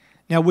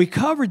 Now, we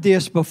covered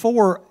this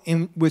before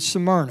with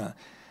Smyrna.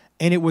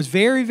 And it was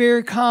very,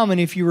 very common,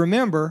 if you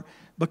remember,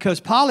 because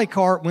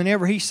Polycarp,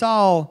 whenever he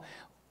saw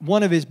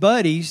one of his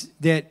buddies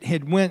that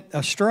had went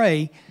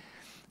astray,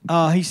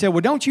 he said,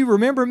 well, don't you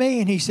remember me?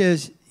 And he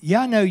says,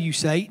 yeah, I know you,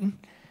 Satan.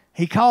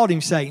 He called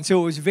him Satan.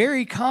 So it was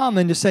very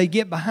common to say,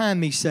 get behind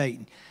me,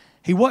 Satan.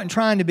 He wasn't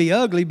trying to be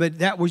ugly, but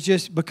that was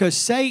just because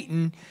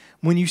Satan,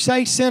 when you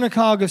say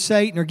synagogue of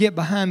Satan or get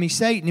behind me,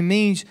 Satan, it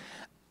means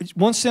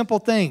one simple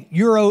thing.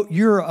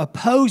 You're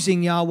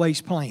opposing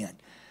Yahweh's plan.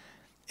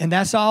 And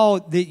that's all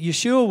that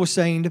Yeshua was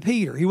saying to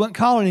Peter. He wasn't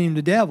calling him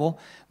the devil,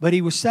 but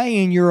he was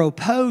saying you're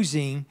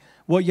opposing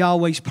what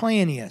Yahweh's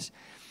plan is.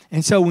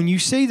 And so when you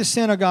see the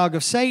synagogue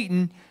of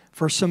Satan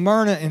for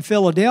Smyrna and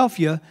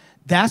Philadelphia,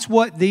 that's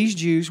what these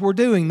Jews were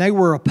doing. They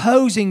were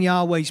opposing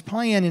Yahweh's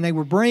plan, and they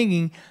were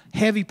bringing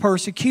heavy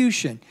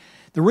persecution.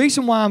 The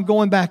reason why I'm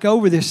going back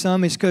over this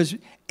some is because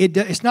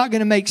it's not going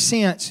to make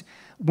sense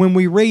when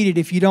we read it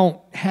if you don't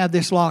have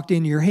this locked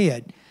into your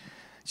head.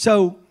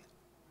 So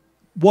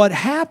what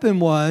happened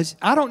was,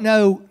 I don't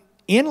know,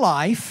 in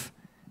life,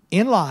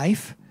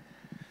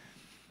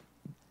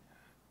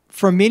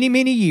 for many,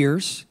 many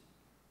years,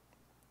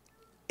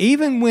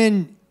 even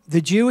when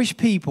the Jewish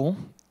people,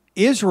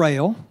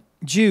 Israel,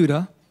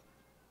 Judah,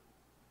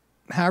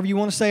 however you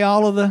want to say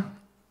all of the,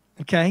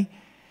 okay,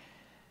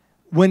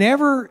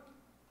 whenever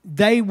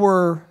they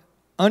were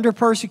under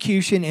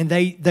persecution and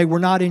they were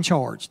not in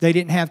charge, they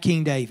didn't have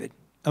King David,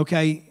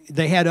 okay,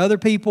 they had other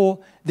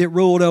people that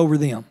ruled over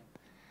them.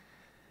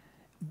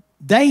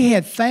 They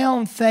had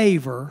found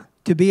favor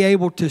to be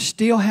able to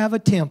still have a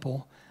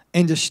temple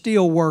and to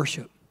still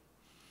worship.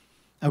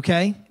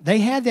 Okay? They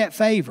had that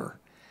favor.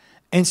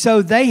 And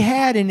so they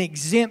had an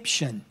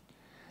exemption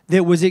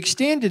that was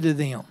extended to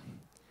them.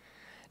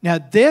 Now,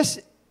 this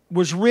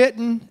was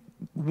written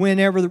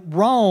whenever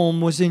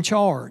Rome was in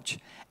charge.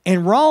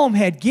 And Rome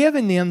had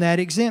given them that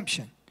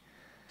exemption.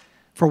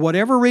 For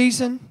whatever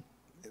reason,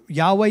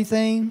 Yahweh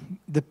thing,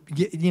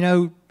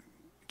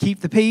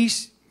 keep the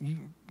peace,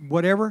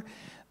 whatever.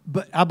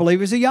 But I believe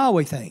it was a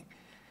Yahweh thing.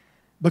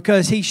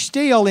 Because he's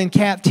still in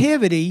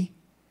captivity,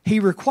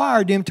 he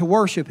required them to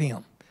worship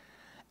him.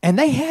 And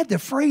they had the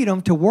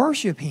freedom to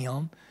worship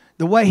him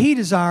the way he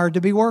desired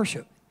to be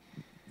worshiped.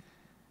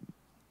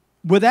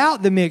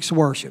 Without the mixed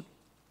worship.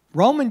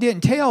 Roman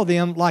didn't tell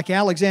them like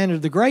Alexander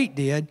the Great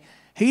did.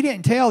 He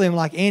didn't tell them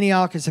like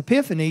Antiochus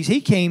Epiphanes.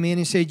 He came in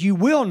and said, you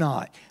will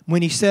not.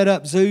 When he set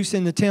up Zeus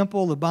in the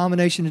temple, the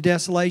abomination of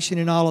desolation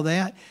and all of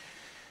that.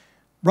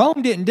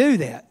 Rome didn't do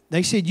that.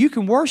 They said, you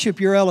can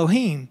worship your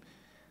Elohim,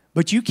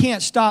 but you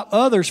can't stop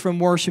others from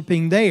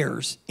worshiping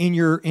theirs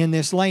in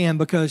this land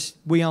because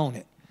we own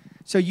it.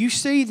 So you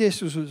see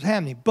this was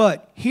happening.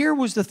 But here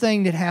was the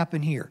thing that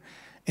happened here.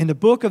 In the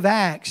book of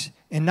Acts,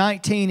 in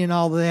 19 and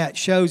all of that,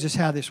 shows us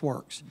how this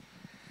works.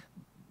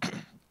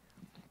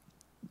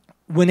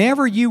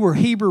 Whenever you were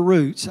Hebrew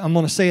roots, I'm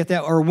going to say it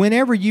that, or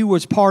whenever you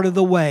was part of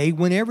the way,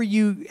 whenever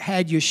you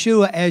had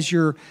Yeshua as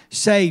your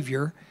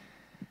Savior,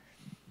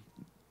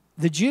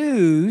 the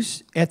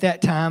Jews at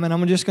that time, and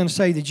I'm just going to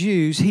say the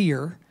Jews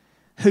here,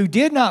 who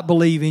did not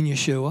believe in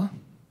Yeshua,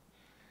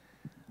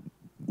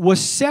 was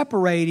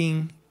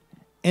separating,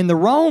 and the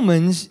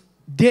Romans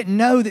didn't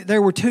know that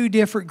there were two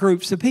different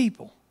groups of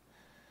people.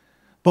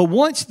 But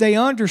once they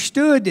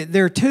understood that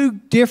there are two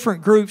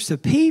different groups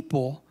of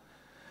people,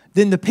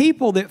 then the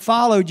people that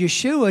followed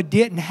Yeshua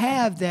didn't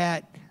have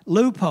that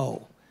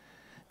loophole.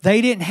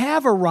 They didn't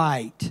have a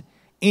right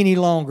any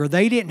longer.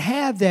 They didn't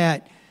have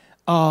that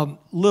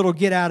little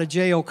get out of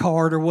jail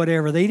card or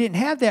whatever. They didn't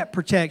have that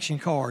protection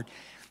card.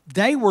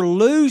 They were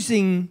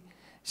losing.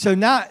 So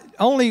not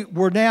only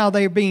were now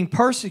they being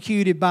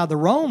persecuted by the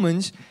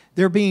Romans,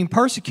 they're being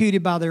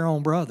persecuted by their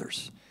own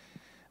brothers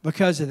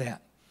because of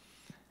that.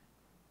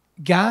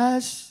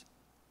 Guys,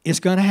 it's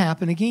going to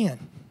happen again.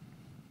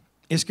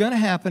 It's going to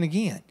happen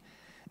again.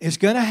 It's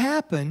going to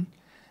happen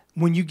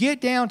when you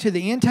get down to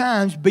the end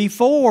times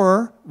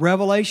before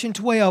Revelation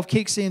 12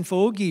 kicks in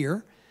full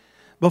gear,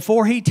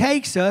 before he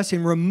takes us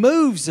and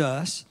removes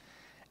us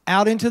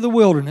out into the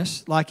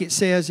wilderness, like it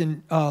says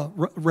in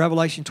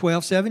Revelation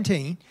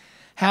 12:17,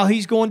 how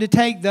he's going to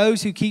take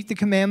those who keep the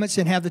commandments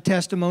and have the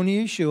testimony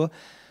of Yeshua.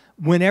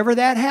 Whenever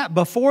that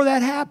before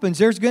that happens,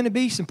 there's going to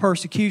be some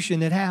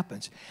persecution that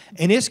happens.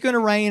 And it's going to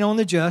rain on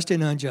the just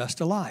and unjust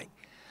alike.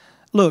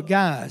 Look,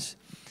 guys,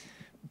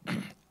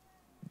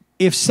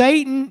 if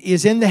Satan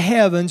is in the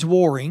heavens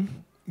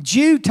warring,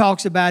 Jude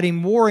talks about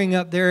him warring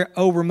up there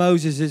over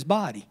Moses'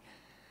 body.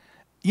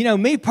 You know,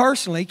 me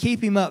personally,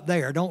 keep him up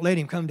there. Don't let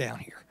him come down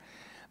here.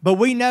 But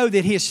we know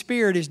that his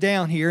spirit is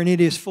down here and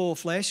it is full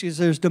flesh because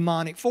there's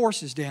demonic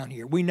forces down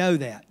here. We know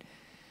that.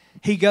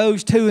 He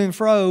goes to and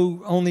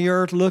fro on the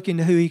earth looking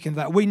to who he can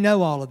find. We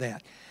know all of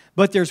that.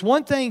 But there's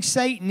one thing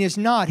Satan is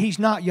not. He's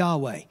not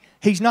Yahweh.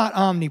 He's not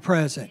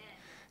omnipresent.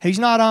 He's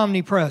not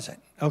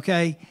omnipresent,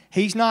 okay?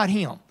 He's not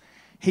him.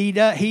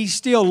 He's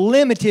still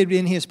limited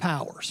in his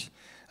powers,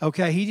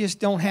 okay? He just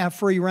don't have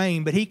free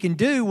reign, but he can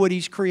do what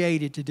he's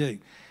created to do.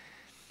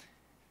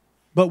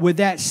 But with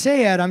that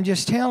said, I'm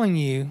just telling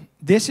you,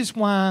 this is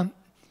why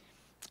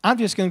I'm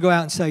just going to go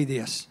out and say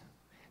this.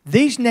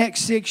 These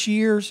next 6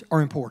 years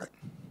are important.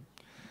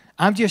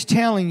 I'm just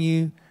telling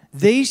you,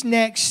 these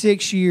next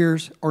 6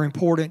 years are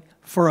important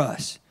for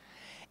us.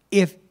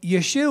 If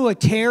Yeshua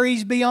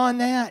tarries beyond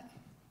that,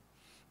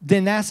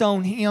 then that's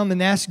on him,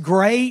 and that's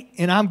great,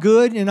 and I'm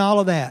good and all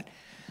of that.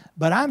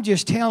 But I'm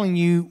just telling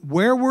you,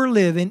 where we're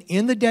living,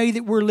 in the day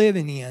that we're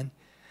living in,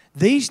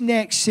 these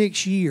next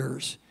 6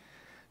 years,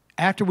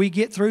 after we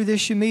get through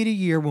this Shemitah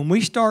year, when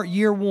we start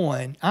year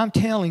 1, I'm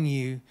telling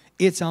you,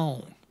 it's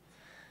on.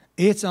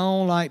 It's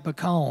on like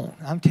pecan.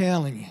 I'm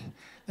telling you.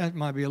 That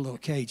might be a little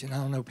Cajun. I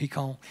don't know,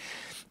 pecan.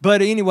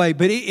 But anyway,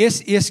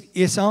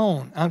 it's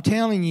on. I'm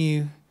telling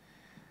you.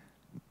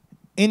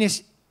 And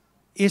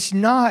it's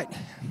not,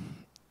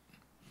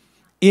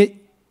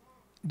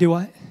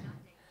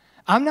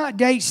 I'm not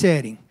date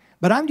setting,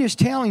 but I'm just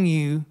telling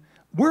you,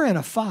 we're in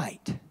a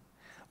fight.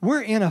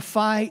 We're in a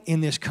fight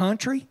in this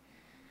country.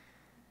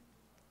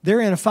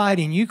 They're in a fight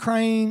in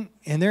Ukraine,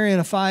 and they're in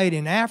a fight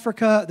in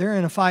Africa. They're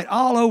in a fight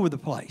all over the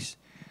place.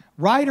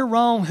 Right or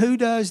wrong, who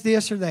does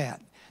this or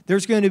that?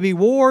 There's going to be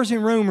wars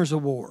and rumors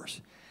of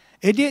wars.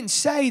 It didn't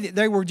say that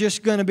they were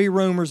just going to be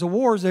rumors of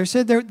wars. They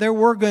said there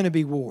were going to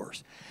be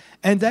wars.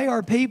 And they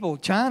are people,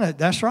 China,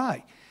 that's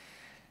right.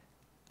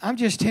 I'm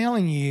just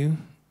telling you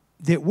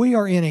that we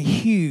are in a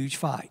huge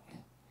fight.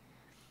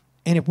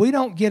 And if we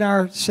don't get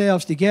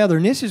ourselves together,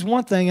 and this is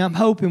one thing I'm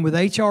hoping with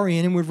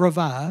HRN and with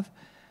Revive,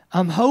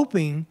 I'm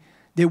hoping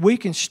that we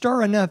can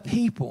stir enough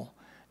people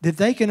that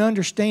they can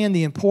understand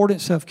the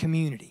importance of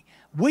community.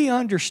 We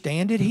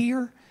understand it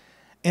here,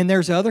 and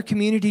there's other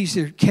communities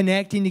that are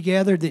connecting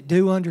together that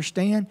do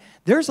understand.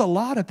 There's a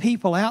lot of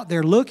people out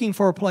there looking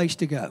for a place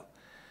to go.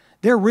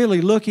 They're really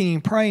looking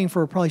and praying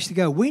for a place to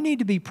go. We need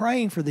to be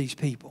praying for these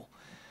people.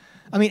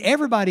 I mean,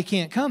 everybody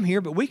can't come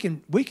here, but we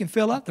can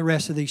fill up the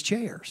rest of these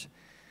chairs.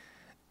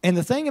 And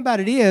the thing about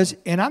it is,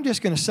 and I'm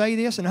just going to say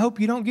this, and I hope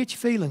you don't get your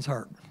feelings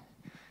hurt.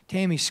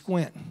 Tammy's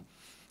squinting.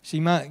 So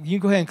you can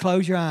go ahead and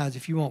close your eyes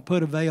if you want.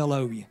 Put a veil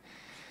over you.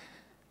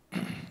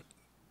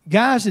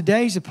 Guys, the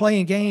days of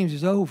playing games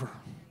is over.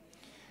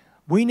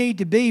 We need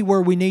to be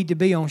where we need to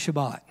be on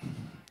Shabbat.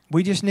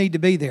 We just need to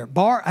be there.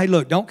 Hey,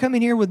 look, don't come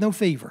in here with no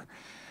fever.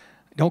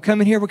 Don't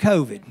come in here with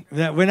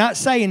COVID. We're not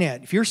saying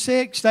that. If you're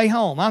sick, stay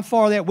home. I'm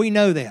for that. We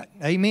know that.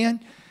 Amen?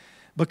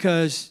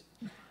 Because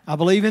I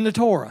believe in the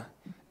Torah.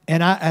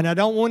 And I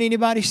don't want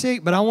anybody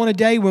sick, but I want a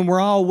day when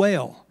we're all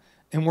well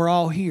and we're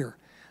all here.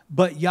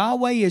 But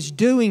Yahweh is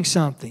doing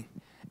something.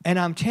 And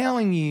I'm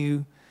telling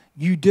you,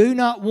 you do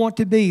not want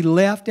to be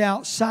left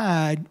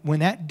outside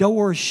when that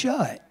door is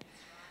shut.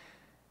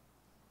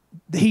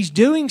 He's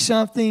doing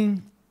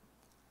something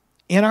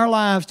in our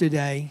lives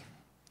today.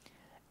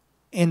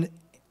 And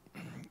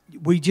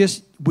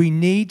we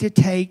need to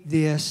take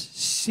this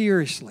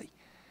seriously.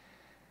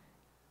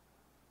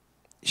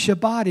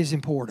 Shabbat is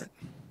important.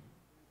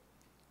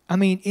 I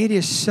mean, it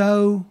is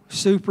so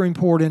super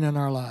important in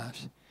our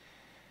lives.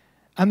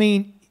 I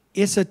mean,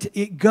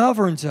 it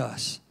governs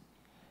us.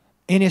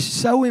 And it's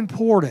so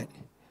important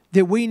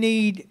that we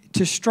need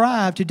to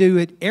strive to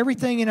do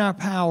everything in our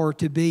power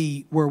to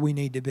be where we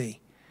need to be.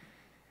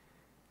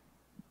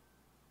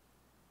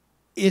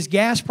 Is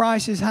gas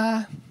prices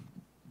high?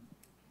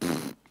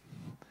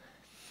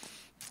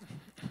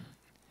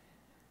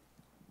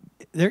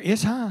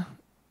 It's high.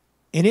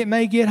 And it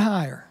may get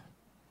higher.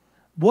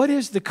 What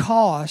is the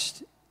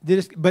cost?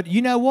 But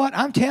you know what?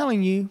 I'm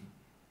telling you,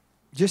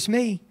 just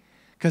me,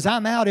 because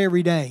I'm out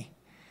every day.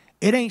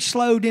 It ain't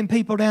slowed them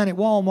people down at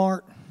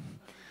Walmart.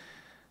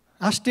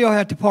 I still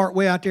have to park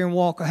way out there and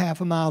walk a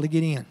half a mile to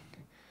get in.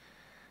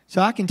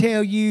 So I can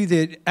tell you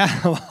that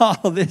out of all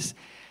of this,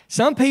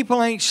 some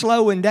people ain't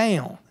slowing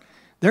down.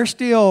 They're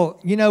still,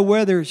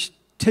 whether it's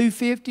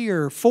 $2.50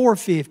 or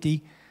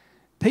 $4.50,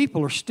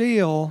 people are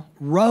still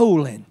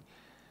rolling.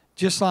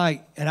 Just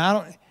like,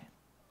 and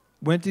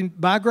went to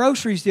buy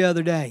groceries the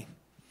other day.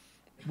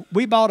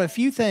 We bought a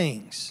few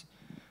things.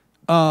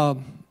 It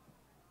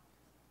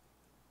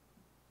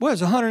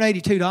was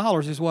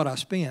 $182 is what I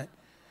spent.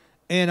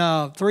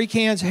 And 3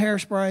 cans of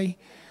hairspray.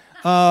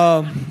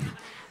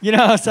 You know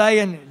what I'm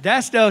saying? That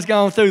stuff's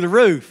gone through the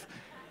roof.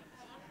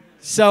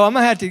 So I'm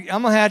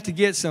gonna have to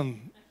get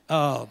some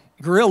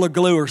Gorilla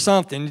Glue or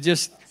something to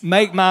just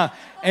make my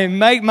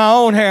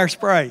own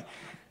hairspray.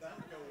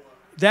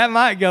 That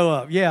might go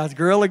up. Yeah, it's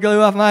Gorilla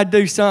Glue. I might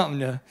do something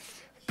to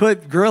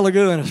put Gorilla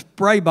Glue in a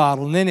spray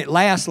bottle, and then it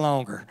lasts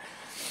longer.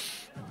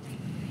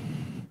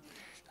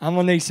 I'm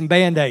going to need some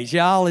Band-Aids.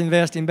 Y'all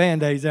invest in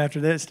Band-Aids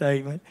after that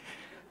statement.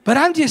 But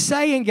I'm just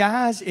saying,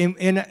 guys,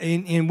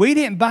 and we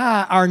didn't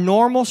buy our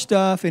normal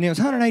stuff, and it was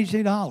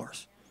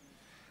 $182.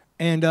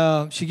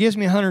 And she gives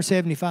me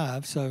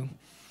 $175, so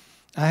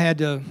I had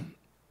to,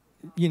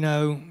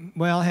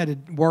 I had to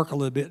work a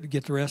little bit to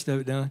get the rest of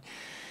it done.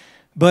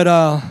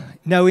 But,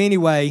 no,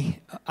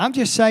 anyway, I'm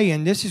just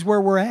saying this is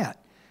where we're at.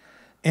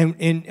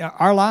 And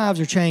our lives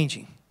are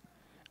changing.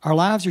 Our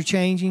lives are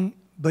changing.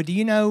 But do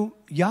you know,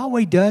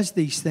 Yahweh does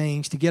these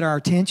things to get our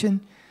attention,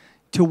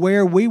 to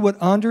where we would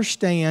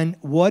understand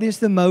what is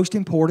the most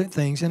important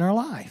things in our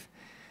life.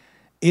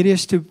 It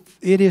is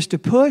to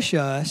push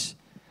us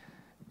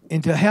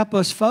and to help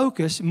us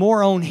focus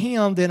more on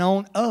Him than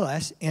on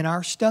us and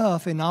our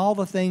stuff and all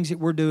the things that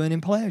we're doing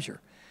in pleasure.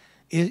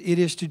 It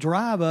is to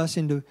drive us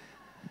and to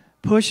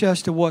push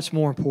us to what's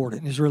more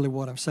important is really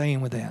what I'm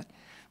saying with that.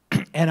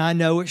 And I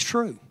know it's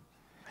true.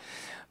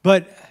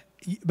 But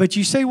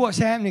you see what's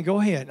happening? Go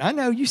ahead. I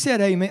know you said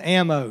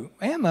ammo.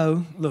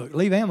 Ammo, look,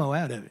 leave ammo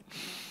out of it.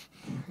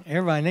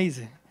 Everybody needs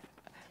it.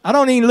 I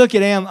don't even look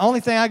at ammo. Only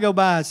thing I go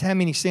by is how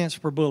many cents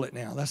per bullet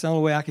now. That's the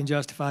only way I can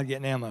justify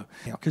getting ammo.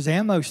 Because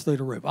ammo's through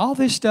the roof. All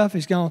this stuff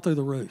is going through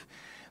the roof.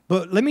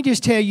 But let me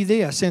just tell you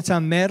this. Since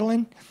I'm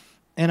meddling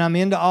and I'm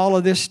into all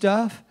of this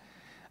stuff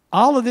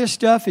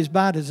is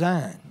by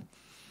design.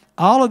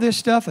 All of this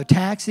stuff,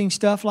 taxing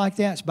stuff like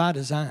that, is by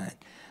design.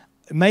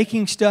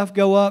 Making stuff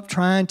go up,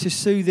 trying to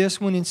sue this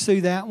one and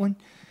sue that one.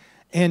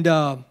 And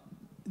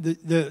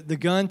the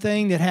gun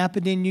thing that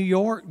happened in New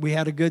York, we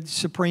had a good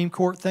Supreme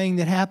Court thing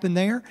that happened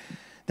there.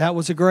 That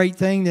was a great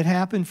thing that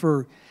happened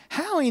for,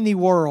 how in the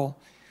world,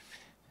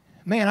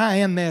 man, I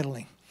am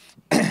meddling.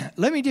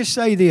 Let me just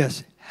say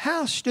this.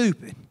 How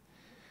stupid.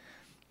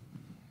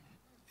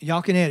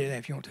 Y'all can edit that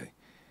if you want to.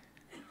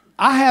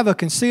 I have a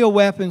concealed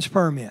weapons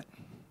permit.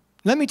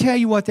 Let me tell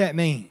you what that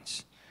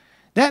means.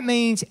 That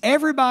means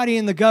everybody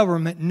in the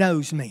government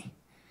knows me.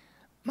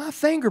 My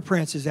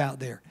fingerprints is out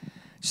there.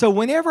 So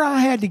whenever I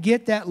had to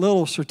get that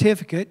little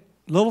certificate,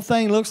 little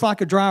thing looks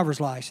like a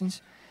driver's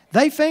license,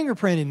 they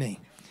fingerprinted me.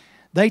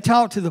 They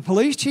talked to the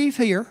police chief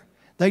here.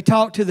 They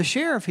talked to the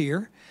sheriff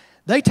here.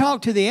 They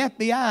talked to the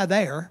FBI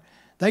there.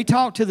 They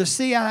talked to the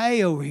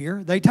CIA over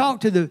here. They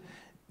talked to the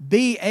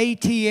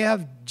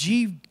BATF,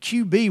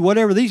 GQB,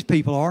 whatever these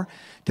people are.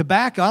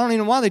 Tobacco. I don't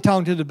even know why they're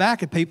talking to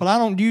tobacco people. I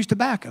don't use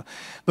tobacco.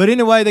 But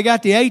anyway, they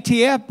got the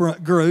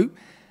ATF group.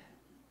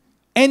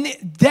 And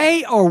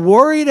they are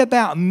worried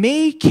about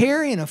me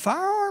carrying a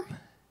firearm?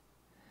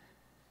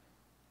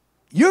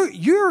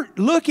 You're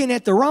looking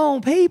at the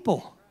wrong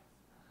people.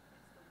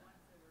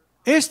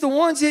 It's the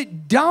ones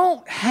that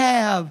don't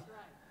have.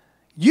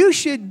 You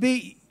should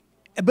be,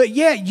 but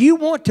yet you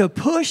want to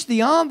push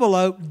the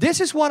envelope.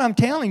 This is what I'm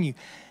telling you.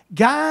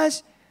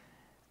 Guys,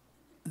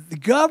 the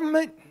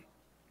government,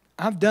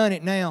 I've done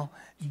it now.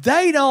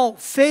 They don't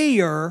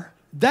fear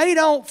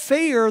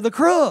the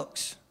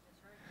crooks.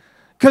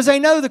 Because they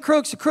know the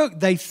crook's a crook.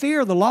 They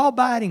fear the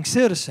law-abiding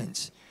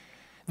citizens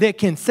that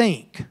can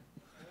think,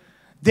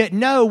 that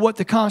know what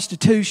the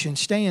Constitution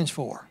stands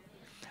for.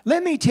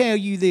 Let me tell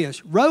you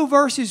this. Roe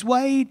versus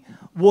Wade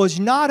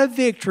was not a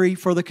victory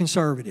for the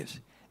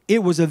conservatives.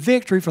 It was a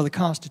victory for the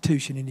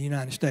Constitution in the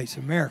United States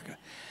of America.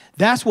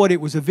 That's what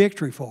it was a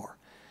victory for.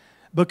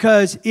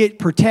 Because it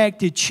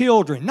protected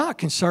children, not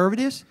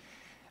conservatives,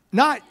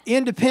 not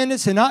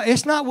independents, and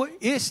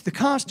it's the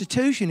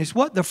Constitution. It's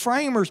what the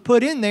framers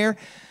put in there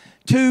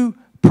to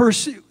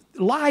pursue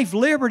life,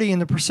 liberty,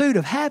 and the pursuit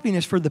of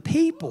happiness for the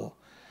people.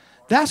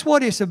 That's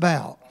what it's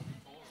about.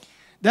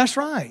 That's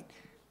right.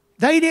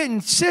 They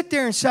didn't sit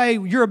there and say,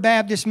 you're a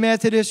Baptist,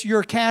 Methodist,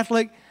 you're a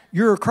Catholic,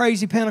 you're a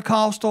crazy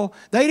Pentecostal.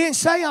 They didn't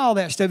say all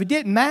that stuff. It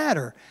didn't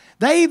matter.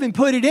 They even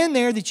put it in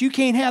there that you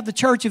can't have the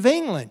Church of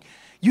England.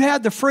 You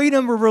have the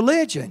freedom of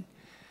religion.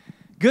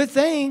 Good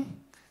thing.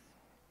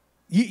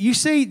 You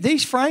see,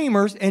 these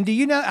framers, and do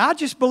you know, I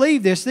just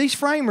believe this, these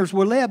framers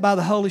were led by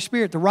the Holy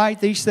Spirit to write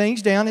these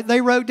things down that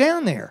they wrote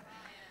down there.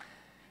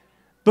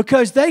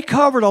 Because they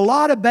covered a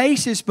lot of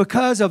bases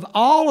because of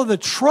all of the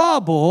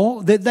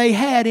trouble that they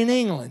had in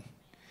England.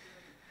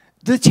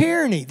 The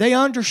tyranny, they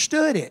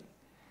understood it.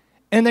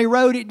 And they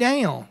wrote it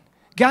down.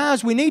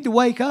 Guys, we need to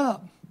wake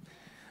up.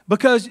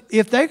 Because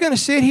if they're going to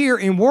sit here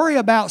and worry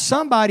about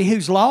somebody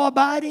who's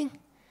law-abiding,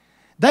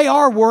 they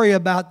are worried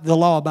about the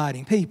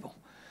law-abiding people.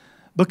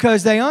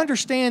 Because they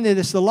understand that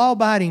it's the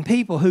law-abiding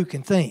people who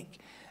can think.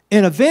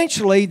 And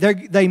eventually,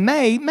 they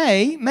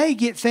may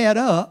get fed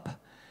up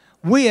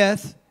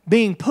with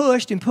being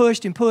pushed and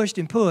pushed and pushed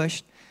and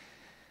pushed.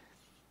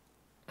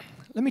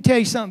 Let me tell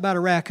you something about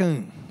a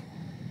raccoon.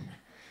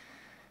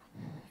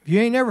 If you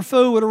ain't never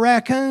fooled with a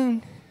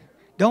raccoon,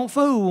 don't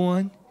fool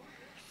one.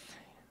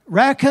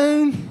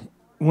 Raccoon,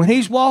 when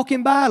he's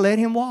walking by, let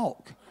him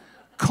walk.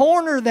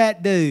 Corner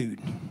that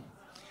dude.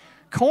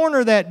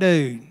 Corner that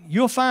dude.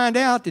 You'll find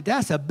out that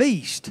that's a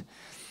beast.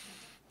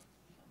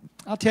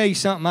 I'll tell you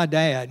something, my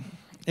dad,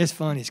 as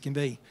funny as can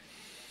be.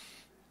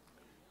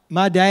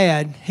 My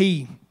dad,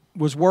 he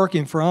was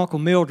working for Uncle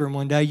Mildred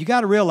one day. You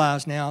got to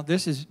realize now,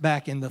 this is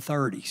back in the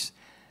 30s,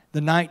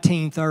 the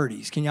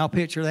 1930s. Can y'all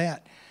picture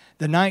that?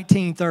 The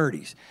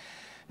 1930s.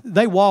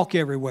 They walk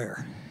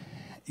everywhere.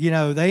 You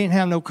know, they didn't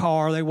have no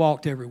car. They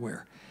walked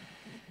everywhere.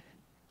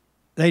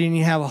 They didn't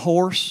even have a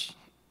horse.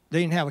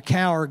 They didn't have a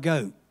cow or a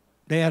goat.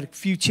 They had a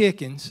few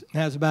chickens,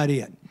 and that was about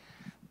it.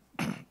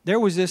 There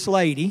was this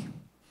lady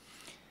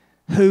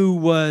who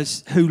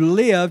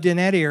lived in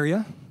that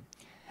area,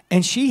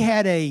 and she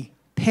had a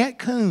pet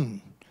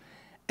coon,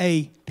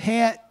 a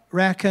pet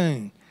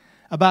raccoon,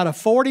 about a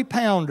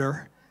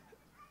 40-pounder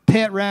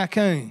pet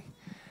raccoon.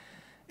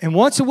 And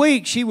once a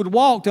week, she would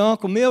walk to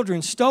Uncle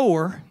Mildred's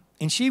store,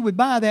 and she would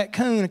buy that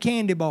coon a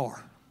candy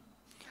bar.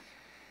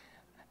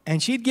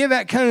 And she'd give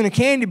that coon a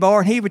candy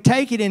bar, and he would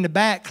take it in the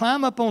back,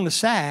 climb up on the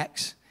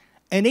sacks,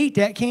 and eat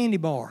that candy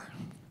bar.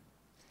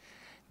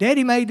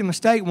 Daddy made the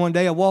mistake one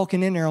day of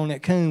walking in there on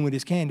that coon with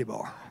his candy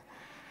bar.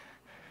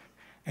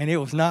 And it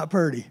was not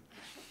pretty.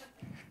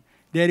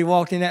 Daddy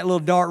walked in that little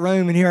dark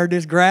room, and he heard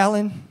this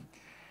growling,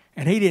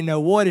 and he didn't know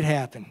what had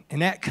happened.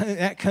 And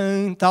that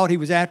coon thought he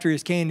was after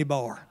his candy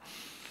bar.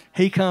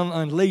 He come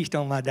unleashed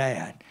on my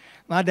dad.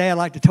 My dad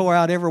liked to tore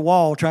out every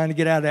wall trying to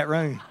get out of that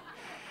room.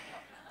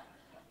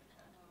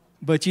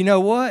 But you know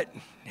what?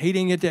 He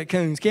didn't get that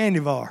coon's candy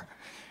bar.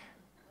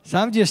 So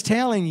I'm just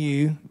telling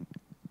you,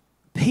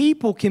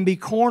 people can be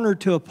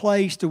cornered to a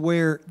place to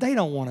where they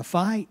don't want to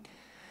fight.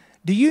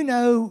 Do you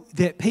know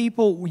that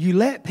you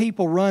let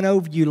people run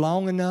over you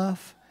long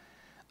enough,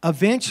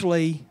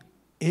 eventually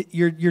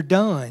you're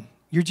done.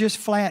 You're just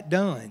flat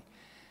done.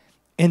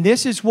 And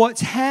this is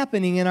what's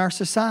happening in our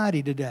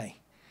society today.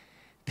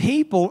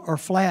 People are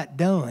flat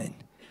done.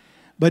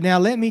 But now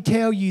let me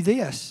tell you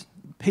this.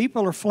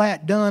 People are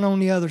flat done on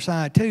the other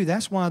side too.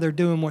 That's why they're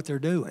doing what they're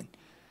doing.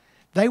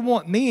 They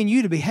want me and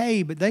you to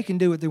behave, but they can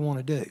do what they want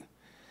to do.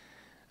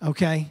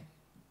 Okay?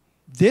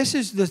 This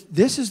is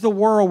the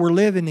world we're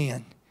living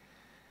in.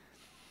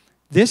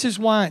 This is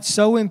why it's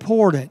so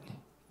important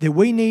that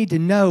we need to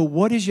know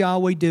what is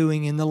Yahweh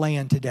doing in the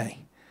land today.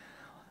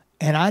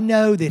 And I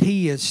know that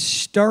He is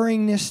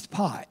stirring this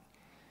pot.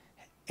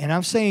 And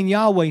I'm saying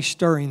Yahweh's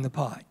stirring the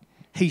pot.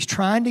 He's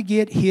trying to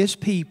get His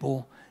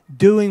people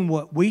doing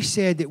what we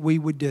said that we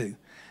would do.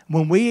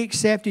 When we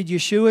accepted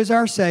Yeshua as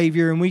our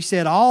Savior and we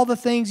said all the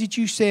things that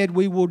you said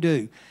we will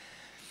do.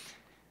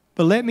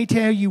 But let me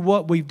tell you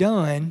what we've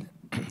done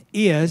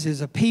is,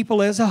 as a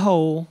people as a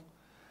whole,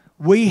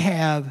 we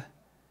have,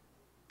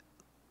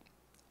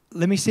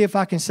 let me see if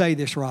I can say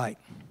this right.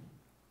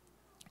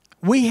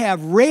 We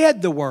have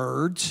read the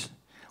words.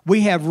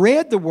 We have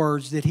read the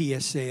words that He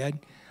has said.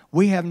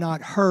 We have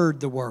not heard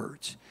the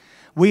words.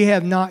 We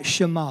have not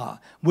shema.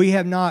 We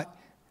have not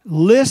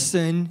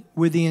listened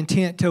with the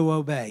intent to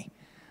obey.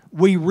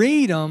 We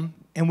read them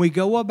and we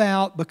go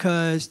about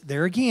because,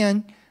 there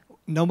again,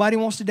 nobody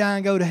wants to die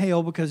and go to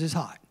hell because it's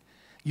hot.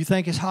 You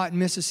think it's hot in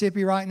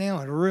Mississippi right now?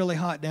 It's really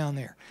hot down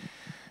there.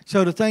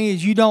 So the thing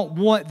is, you don't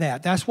want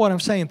that. That's what I'm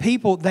saying.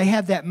 People, they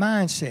have that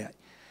mindset.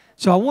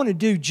 So I want to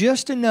do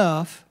just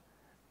enough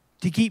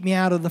to keep me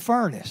out of the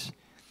furnace.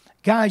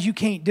 Guys, you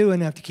can't do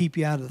enough to keep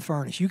you out of the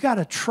furnace. You got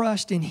to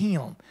trust in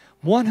Him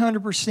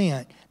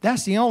 100%.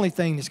 That's the only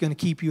thing that's going to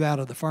keep you out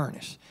of the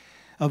furnace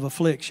of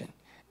affliction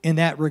in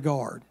that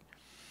regard.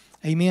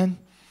 Amen?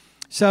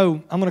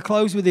 So I'm going to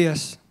close with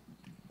this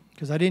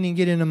because I didn't even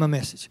get into my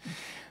message.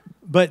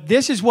 But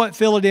this is what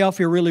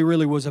Philadelphia really,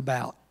 really was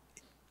about.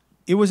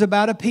 It was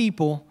about a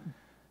people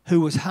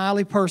who was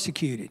highly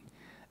persecuted.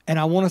 And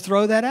I want to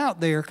throw that out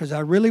there because I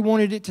really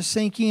wanted it to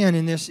sink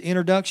in this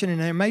introduction, and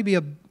there may be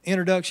an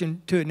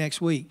introduction to it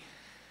next week.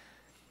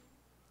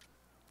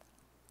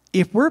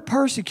 If we're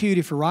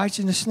persecuted for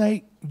righteousness'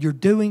 sake, you're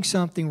doing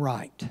something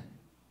right.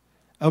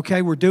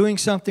 Okay, we're doing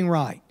something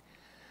right.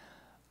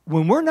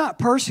 When we're not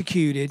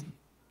persecuted,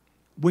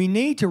 we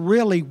need to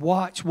really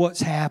watch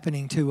what's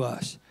happening to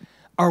us.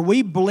 Are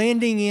we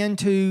blending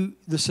into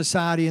the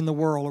society and the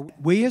world?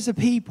 We as a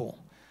people,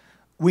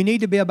 we need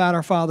to be about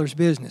our Father's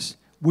business.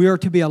 We are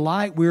to be a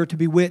light. We are to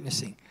be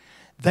witnessing.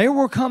 There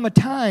will come a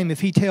time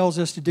if He tells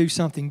us to do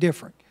something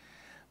different.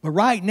 But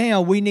right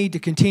now, we need to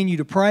continue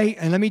to pray.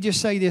 And let me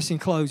just say this in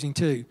closing,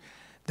 too.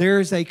 There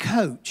is a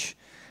coach.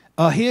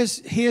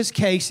 His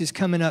case is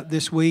coming up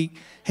this week.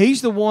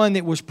 He's the one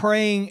that was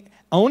praying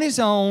on his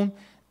own,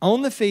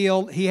 on the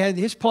field. He had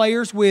his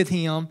players with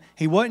him.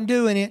 He wasn't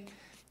doing it.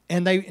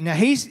 And now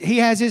he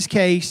has his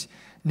case.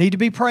 Need to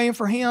be praying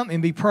for him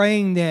and be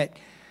praying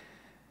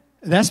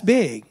that's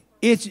big.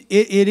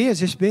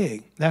 It's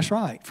big. That's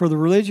right. For the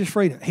religious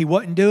freedom. He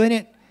wasn't doing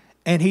it,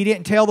 and he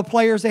didn't tell the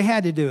players they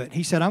had to do it.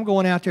 He said, I'm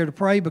going out there to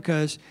pray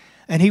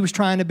and he was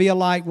trying to be a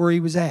light where he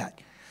was at.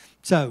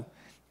 So,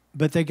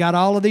 but they got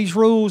all of these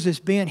rules that's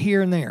bent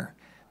here and there.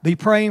 Be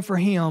praying for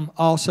him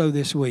also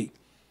this week.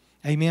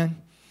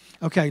 Amen?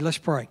 Okay, let's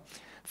pray.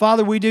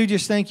 Father, we do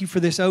just thank you for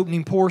this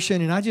opening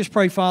portion, and I just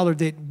pray, Father,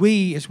 that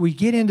we, as we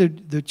get into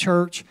the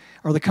church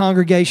or the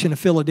congregation of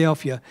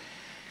Philadelphia,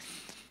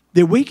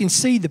 that we can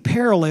see the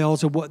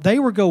parallels of what they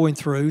were going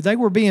through. They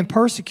were being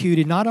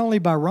persecuted not only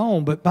by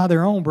Rome, but by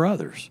their own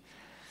brothers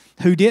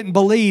who didn't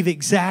believe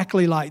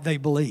exactly like they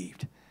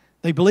believed.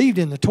 They believed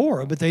in the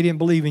Torah, but they didn't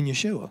believe in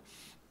Yeshua.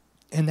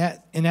 And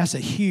that's a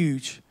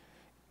huge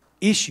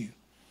issue.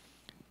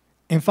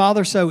 And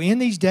Father, so in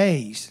these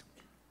days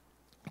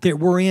that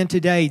we're in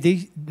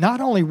today,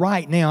 not only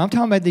right now, I'm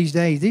talking about these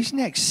days, these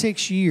next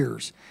 6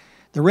 years,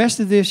 the rest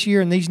of this year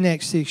and these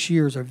next 6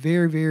 years are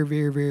very, very,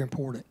 very, very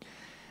important.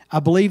 I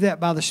believe that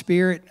by the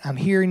Spirit. I'm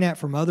hearing that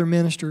from other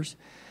ministers.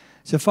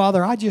 So,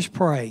 Father, I just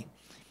pray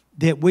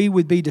that we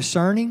would be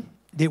discerning,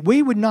 that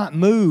we would not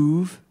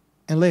move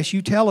unless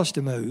you tell us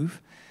to move,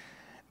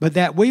 but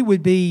that we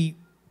would be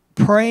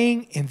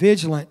praying and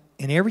vigilant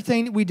in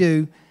everything that we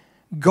do,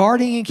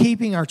 guarding and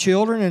keeping our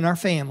children and our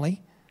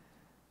family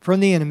from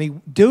the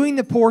enemy, doing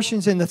the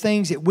portions and the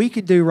things that we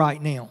could do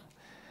right now.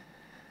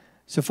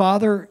 So,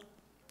 Father,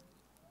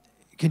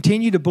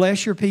 continue to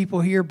bless your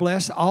people here.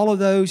 Bless all of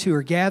those who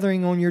are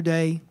gathering on your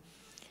day.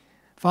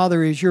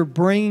 Father, as you're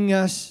bringing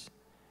us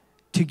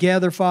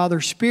together,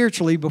 Father,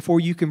 spiritually before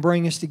you can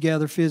bring us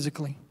together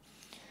physically.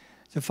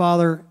 So,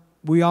 Father,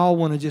 we all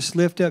want to just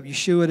lift up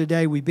Yeshua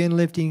today. We've been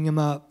lifting him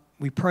up.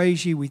 We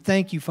praise you. We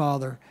thank you,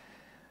 Father,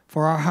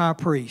 for our high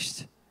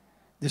priest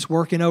that's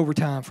working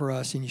overtime for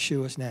us in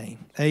Yeshua's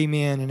name.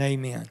 Amen and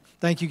amen.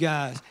 Thank you,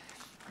 guys.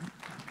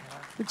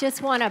 We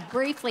just want to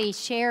briefly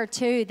share,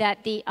 too,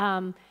 that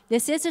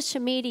this is a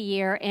Shemitah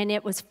year, and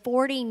it was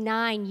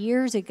 49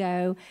 years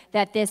ago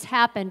that this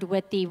happened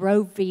with the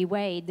Roe v.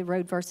 Wade, the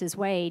Roe versus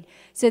Wade.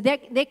 So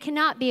that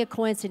cannot be a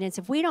coincidence.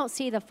 If we don't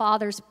see the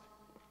Father's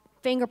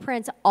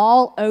fingerprints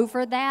all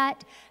over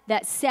that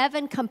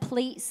 7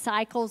 complete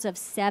cycles of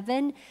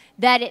 7,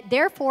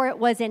 therefore it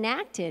was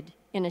enacted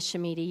in a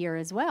Shemitah year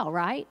as well,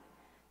 right?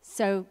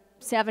 So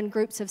 7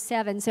 groups of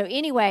 7. So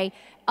anyway,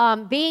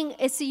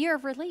 it's a year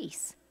of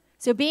release.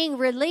 So being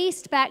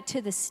released back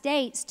to the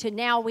states to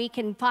now we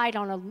can fight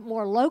on a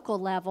more local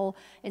level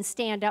and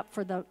stand up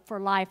for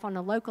life on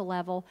a local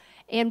level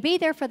and be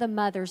there for the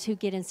mothers who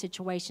get in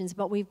situations.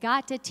 But we've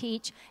got to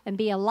teach and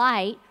be a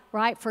light,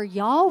 right, for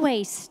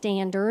Yahweh's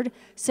standard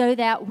so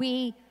that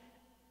we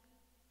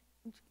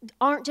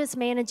aren't just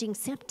managing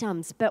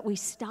symptoms, but we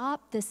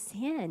stop the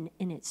sin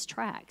in its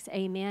tracks.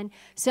 Amen.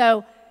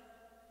 So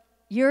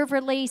year of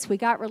release, we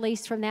got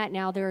released from that.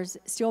 Now there's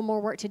still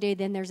more work to do.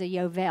 Then there's a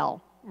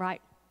Yovel,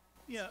 right?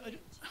 Yeah,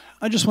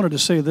 I just wanted to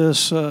say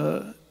this,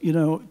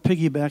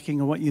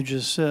 piggybacking on what you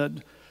just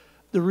said.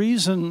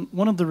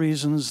 One of the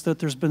reasons that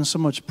there's been so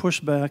much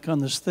pushback on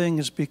this thing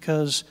is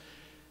because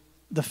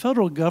the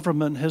federal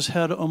government has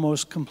had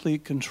almost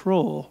complete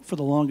control for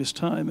the longest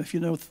time. If you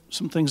know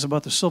some things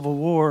about the Civil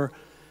War,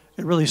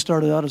 it really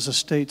started out as a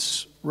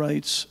states'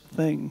 rights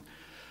thing.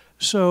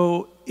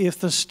 So if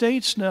the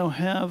states now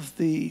have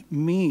the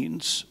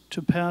means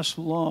to pass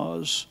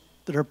laws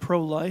that are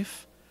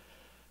pro-life,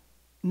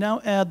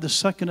 now add the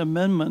Second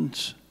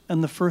Amendment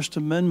and the First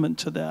Amendment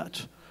to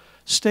that.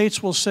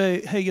 States will say,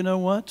 hey, you know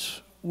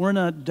what? We're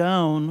not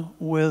down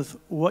with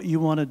what you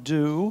want to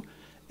do,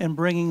 and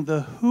bringing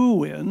the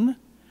WHO in,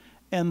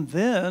 and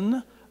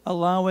then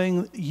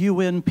allowing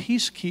UN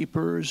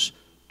peacekeepers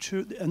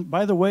to, and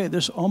by the way,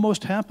 this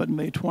almost happened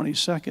May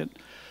 22nd.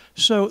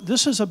 So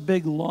this is a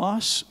big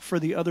loss for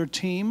the other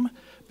team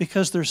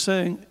because they're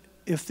saying,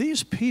 if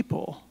these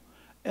people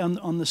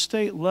on the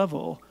state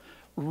level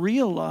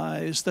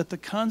realize that the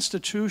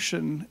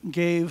Constitution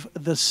gave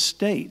the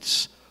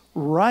states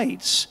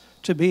rights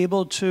to be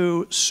able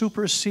to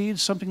supersede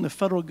something the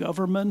federal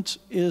government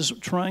is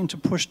trying to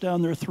push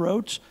down their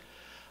throats,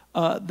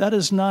 that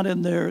is not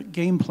in their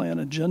game plan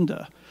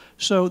agenda.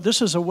 So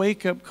this is a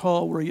wake-up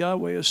call where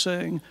Yahweh is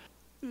saying,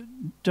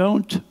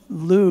 don't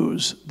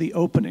lose the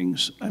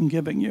openings I'm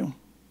giving you.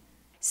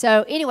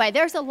 So anyway,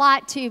 there's a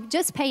lot to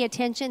just pay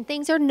attention.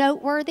 Things are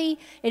noteworthy.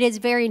 It is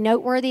very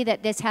noteworthy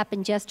that this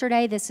happened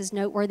yesterday. This is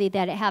noteworthy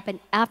that it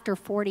happened after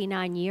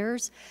 49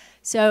 years.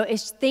 So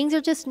things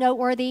are just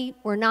noteworthy.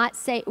 We're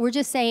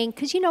just saying,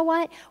 because you know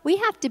what? We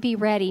have to be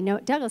ready. No,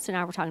 Douglas and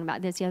I were talking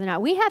about this the other night.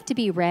 We have to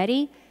be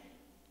ready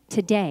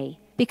today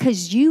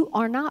because you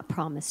are not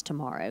promised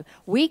tomorrow.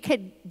 We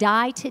could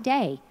die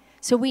today.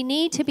 So we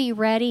need to be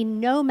ready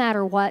no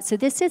matter what. So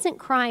this isn't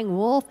crying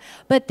wolf,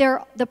 but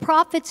the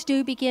prophets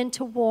do begin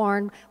to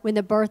warn when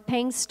the birth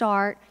pangs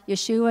start.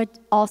 Yeshua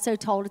also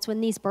told us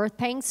when these birth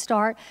pangs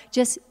start,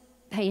 just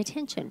pay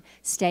attention.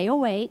 Stay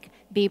awake,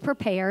 be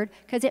prepared,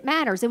 because it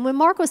matters. And when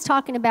Mark was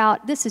talking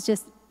about, this is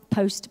just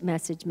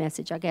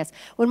post-message, I guess.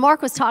 When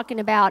Mark was talking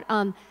about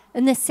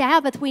in the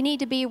Sabbath, we need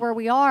to be where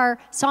we are.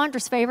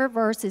 Sandra's favorite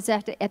verse is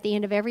at the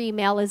end of every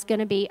email is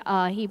going to be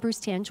Hebrews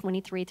 10,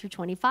 23 through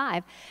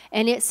 25.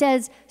 And it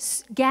says,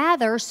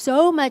 gather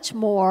so much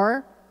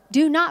more,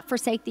 do not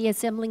forsake the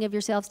assembling of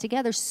yourselves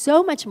together,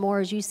 so much more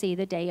as you see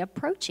the day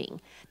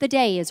approaching. The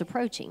day is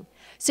approaching.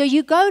 So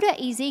you go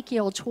to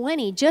Ezekiel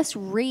 20, just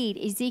read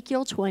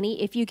Ezekiel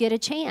 20 if you get a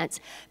chance.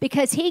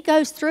 Because he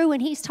goes through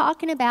and he's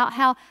talking about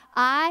how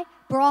I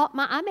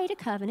made a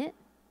covenant.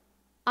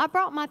 I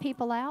brought my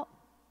people out.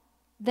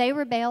 They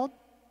rebelled.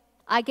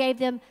 I gave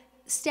them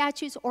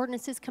statutes,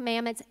 ordinances,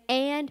 commandments,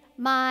 and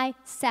my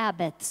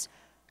Sabbaths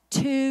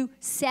to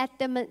set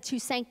them, to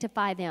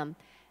sanctify them.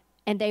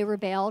 And they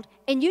rebelled.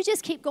 And you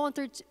just keep going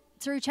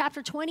through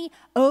chapter 20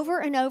 over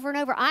and over and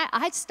over.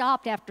 I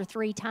stopped after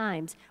 3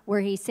 times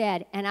where he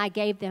said, and I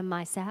gave them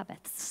my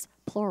Sabbaths,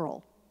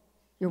 plural,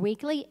 your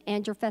weekly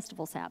and your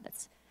festival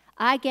Sabbaths.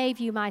 I gave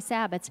you my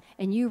Sabbaths,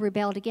 and you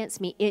rebelled against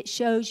me. It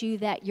shows you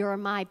that you're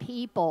my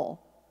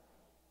people.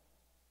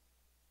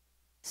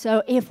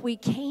 So if we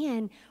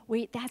can,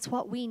 that's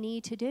what we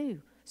need to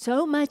do.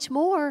 So much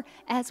more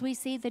as we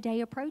see the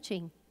day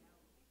approaching.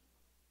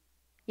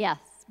 Yes,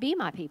 be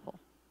my people.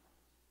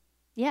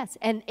 Yes,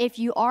 and if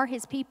you are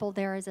his people,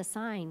 there is a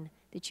sign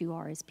that you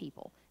are His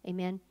people.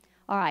 Amen.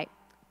 All right.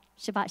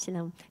 Shabbat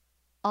Shalom.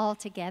 All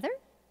together.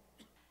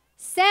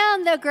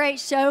 Sound the great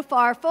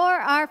shofar for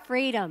our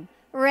freedom.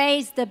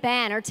 Raise the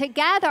banner to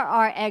gather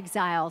our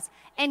exiles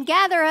and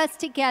gather us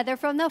together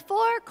from the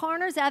four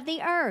corners of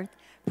the earth.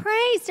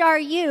 Praised are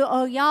you,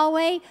 O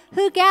Yahweh,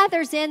 who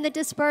gathers in the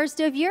dispersed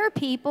of your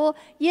people,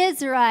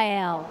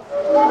 Yisrael.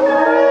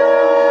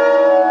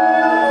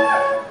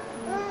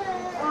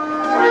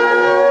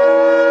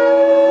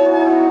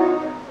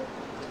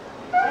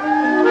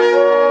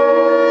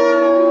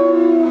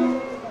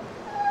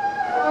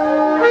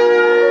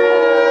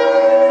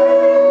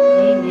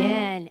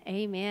 Amen.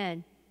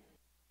 Amen.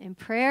 In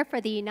prayer for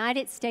the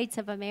United States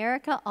of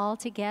America all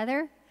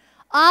together.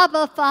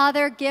 Abba,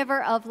 Father,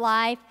 giver of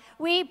life,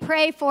 we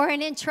pray for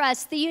and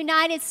entrust the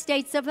United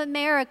States of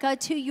America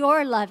to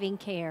your loving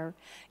care.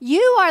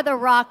 You are the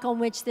rock on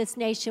which this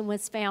nation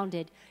was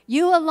founded.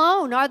 You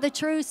alone are the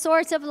true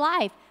source of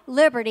life,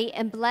 liberty,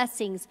 and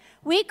blessings.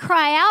 We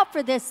cry out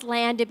for this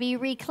land to be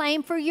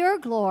reclaimed for your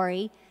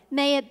glory.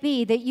 May it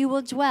be that you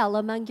will dwell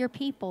among your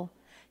people.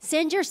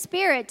 Send your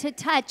Spirit to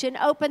touch and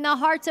open the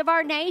hearts of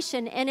our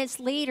nation and its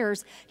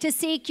leaders to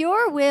seek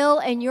your will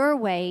and your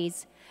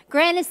ways.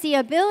 Grant us the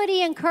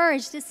ability and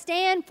courage to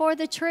stand for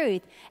the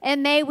truth,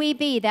 and may we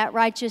be that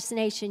righteous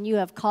nation you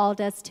have called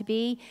us to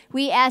be.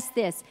 We ask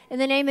this in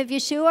the name of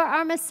Yeshua,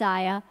 our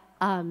Messiah.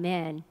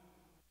 Amen.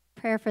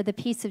 Prayer for the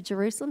peace of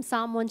Jerusalem,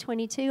 Psalm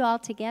 122, all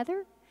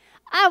together.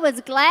 I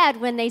was glad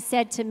when they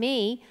said to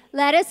me,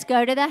 let us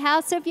go to the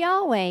house of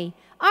Yahweh.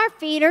 Our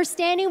feet are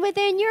standing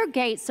within your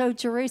gates, O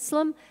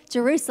Jerusalem,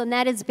 Jerusalem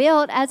that is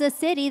built as a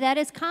city that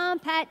is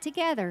compact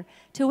together,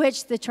 to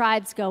which the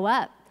tribes go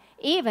up.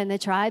 Even the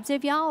tribes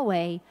of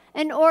Yahweh,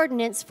 an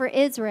ordinance for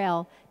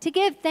Israel, to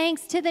give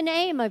thanks to the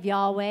name of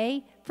Yahweh,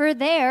 for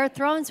there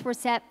thrones were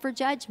set for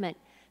judgment,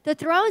 the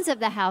thrones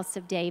of the house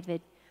of David.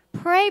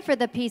 Pray for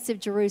the peace of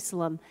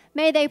Jerusalem.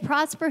 May they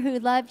prosper who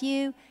love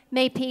you.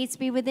 May peace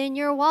be within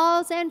your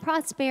walls and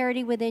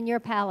prosperity within your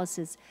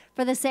palaces.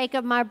 For the sake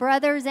of my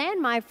brothers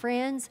and my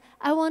friends,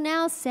 I will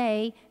now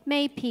say,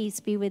 may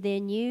peace be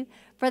within you.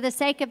 For the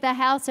sake of the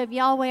house of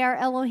Yahweh our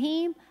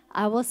Elohim,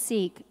 I will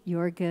seek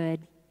your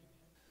good.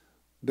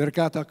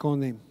 Birkat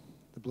HaKohanim,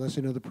 the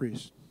blessing of the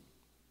priest.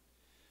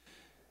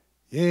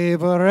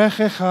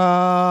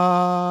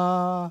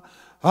 Yevarechecha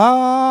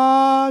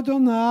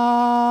Adonai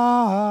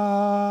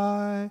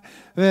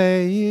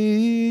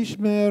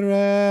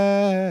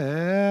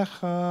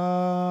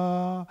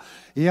ve'yishmerecha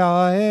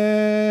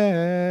Yair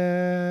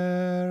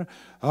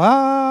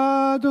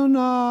Adonai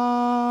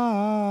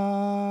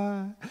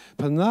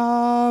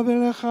panav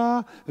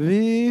elecha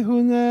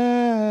v'huneka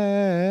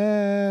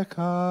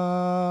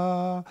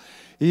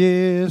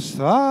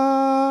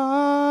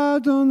Yisra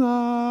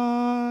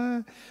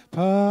Adonai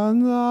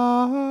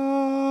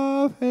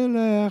panav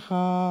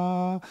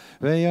elecha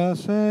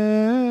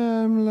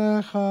v'yasem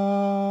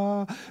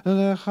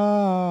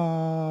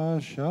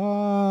lecha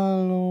shalom.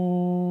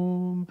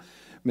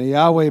 May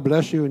Yahweh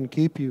bless you and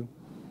keep you.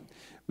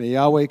 May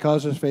Yahweh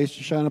cause His face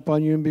to shine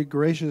upon you and be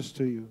gracious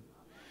to you.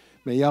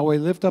 May Yahweh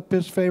lift up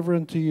His favor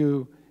unto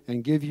you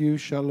and give you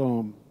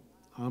shalom.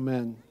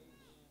 Amen.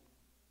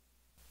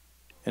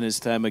 And it's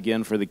time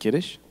again for the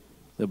Kiddush,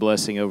 the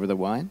blessing over the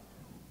wine.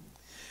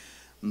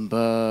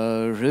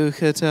 Baruch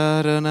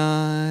atah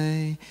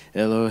Adonai,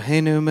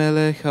 Eloheinu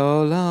melech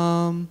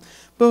haolam,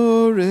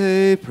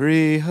 borei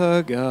pri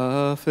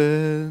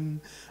hagafen.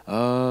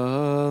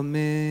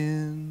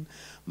 Amen.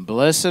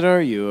 Blessed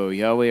are you, O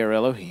Yahweh our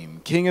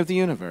Elohim, King of the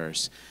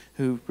universe,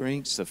 who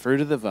brings the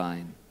fruit of the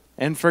vine,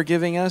 and for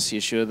giving us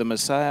Yeshua the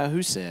Messiah,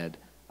 who said,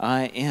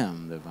 I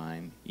am the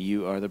vine,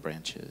 you are the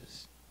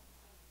branches.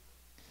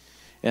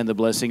 And the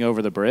blessing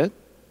over the bread.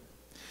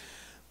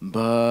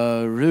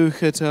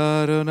 Baruch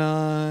atah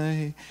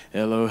Adonai,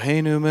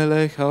 Eloheinu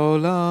melech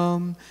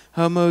haolam,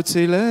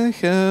 hamotzi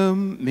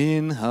lechem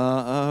min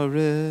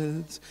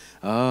haaretz.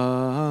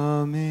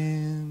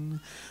 Amen.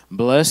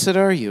 Blessed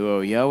are you,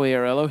 O Yahweh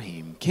our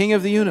Elohim, King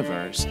of the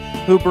universe,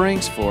 who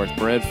brings forth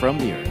bread from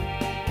the earth,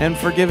 and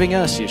for giving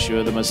us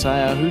Yeshua the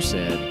Messiah, who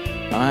said,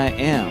 I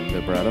am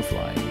the bread of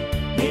life.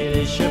 It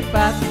is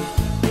Shabbat,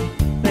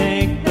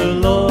 thank the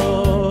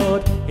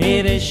Lord.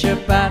 It is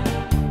Shabbat.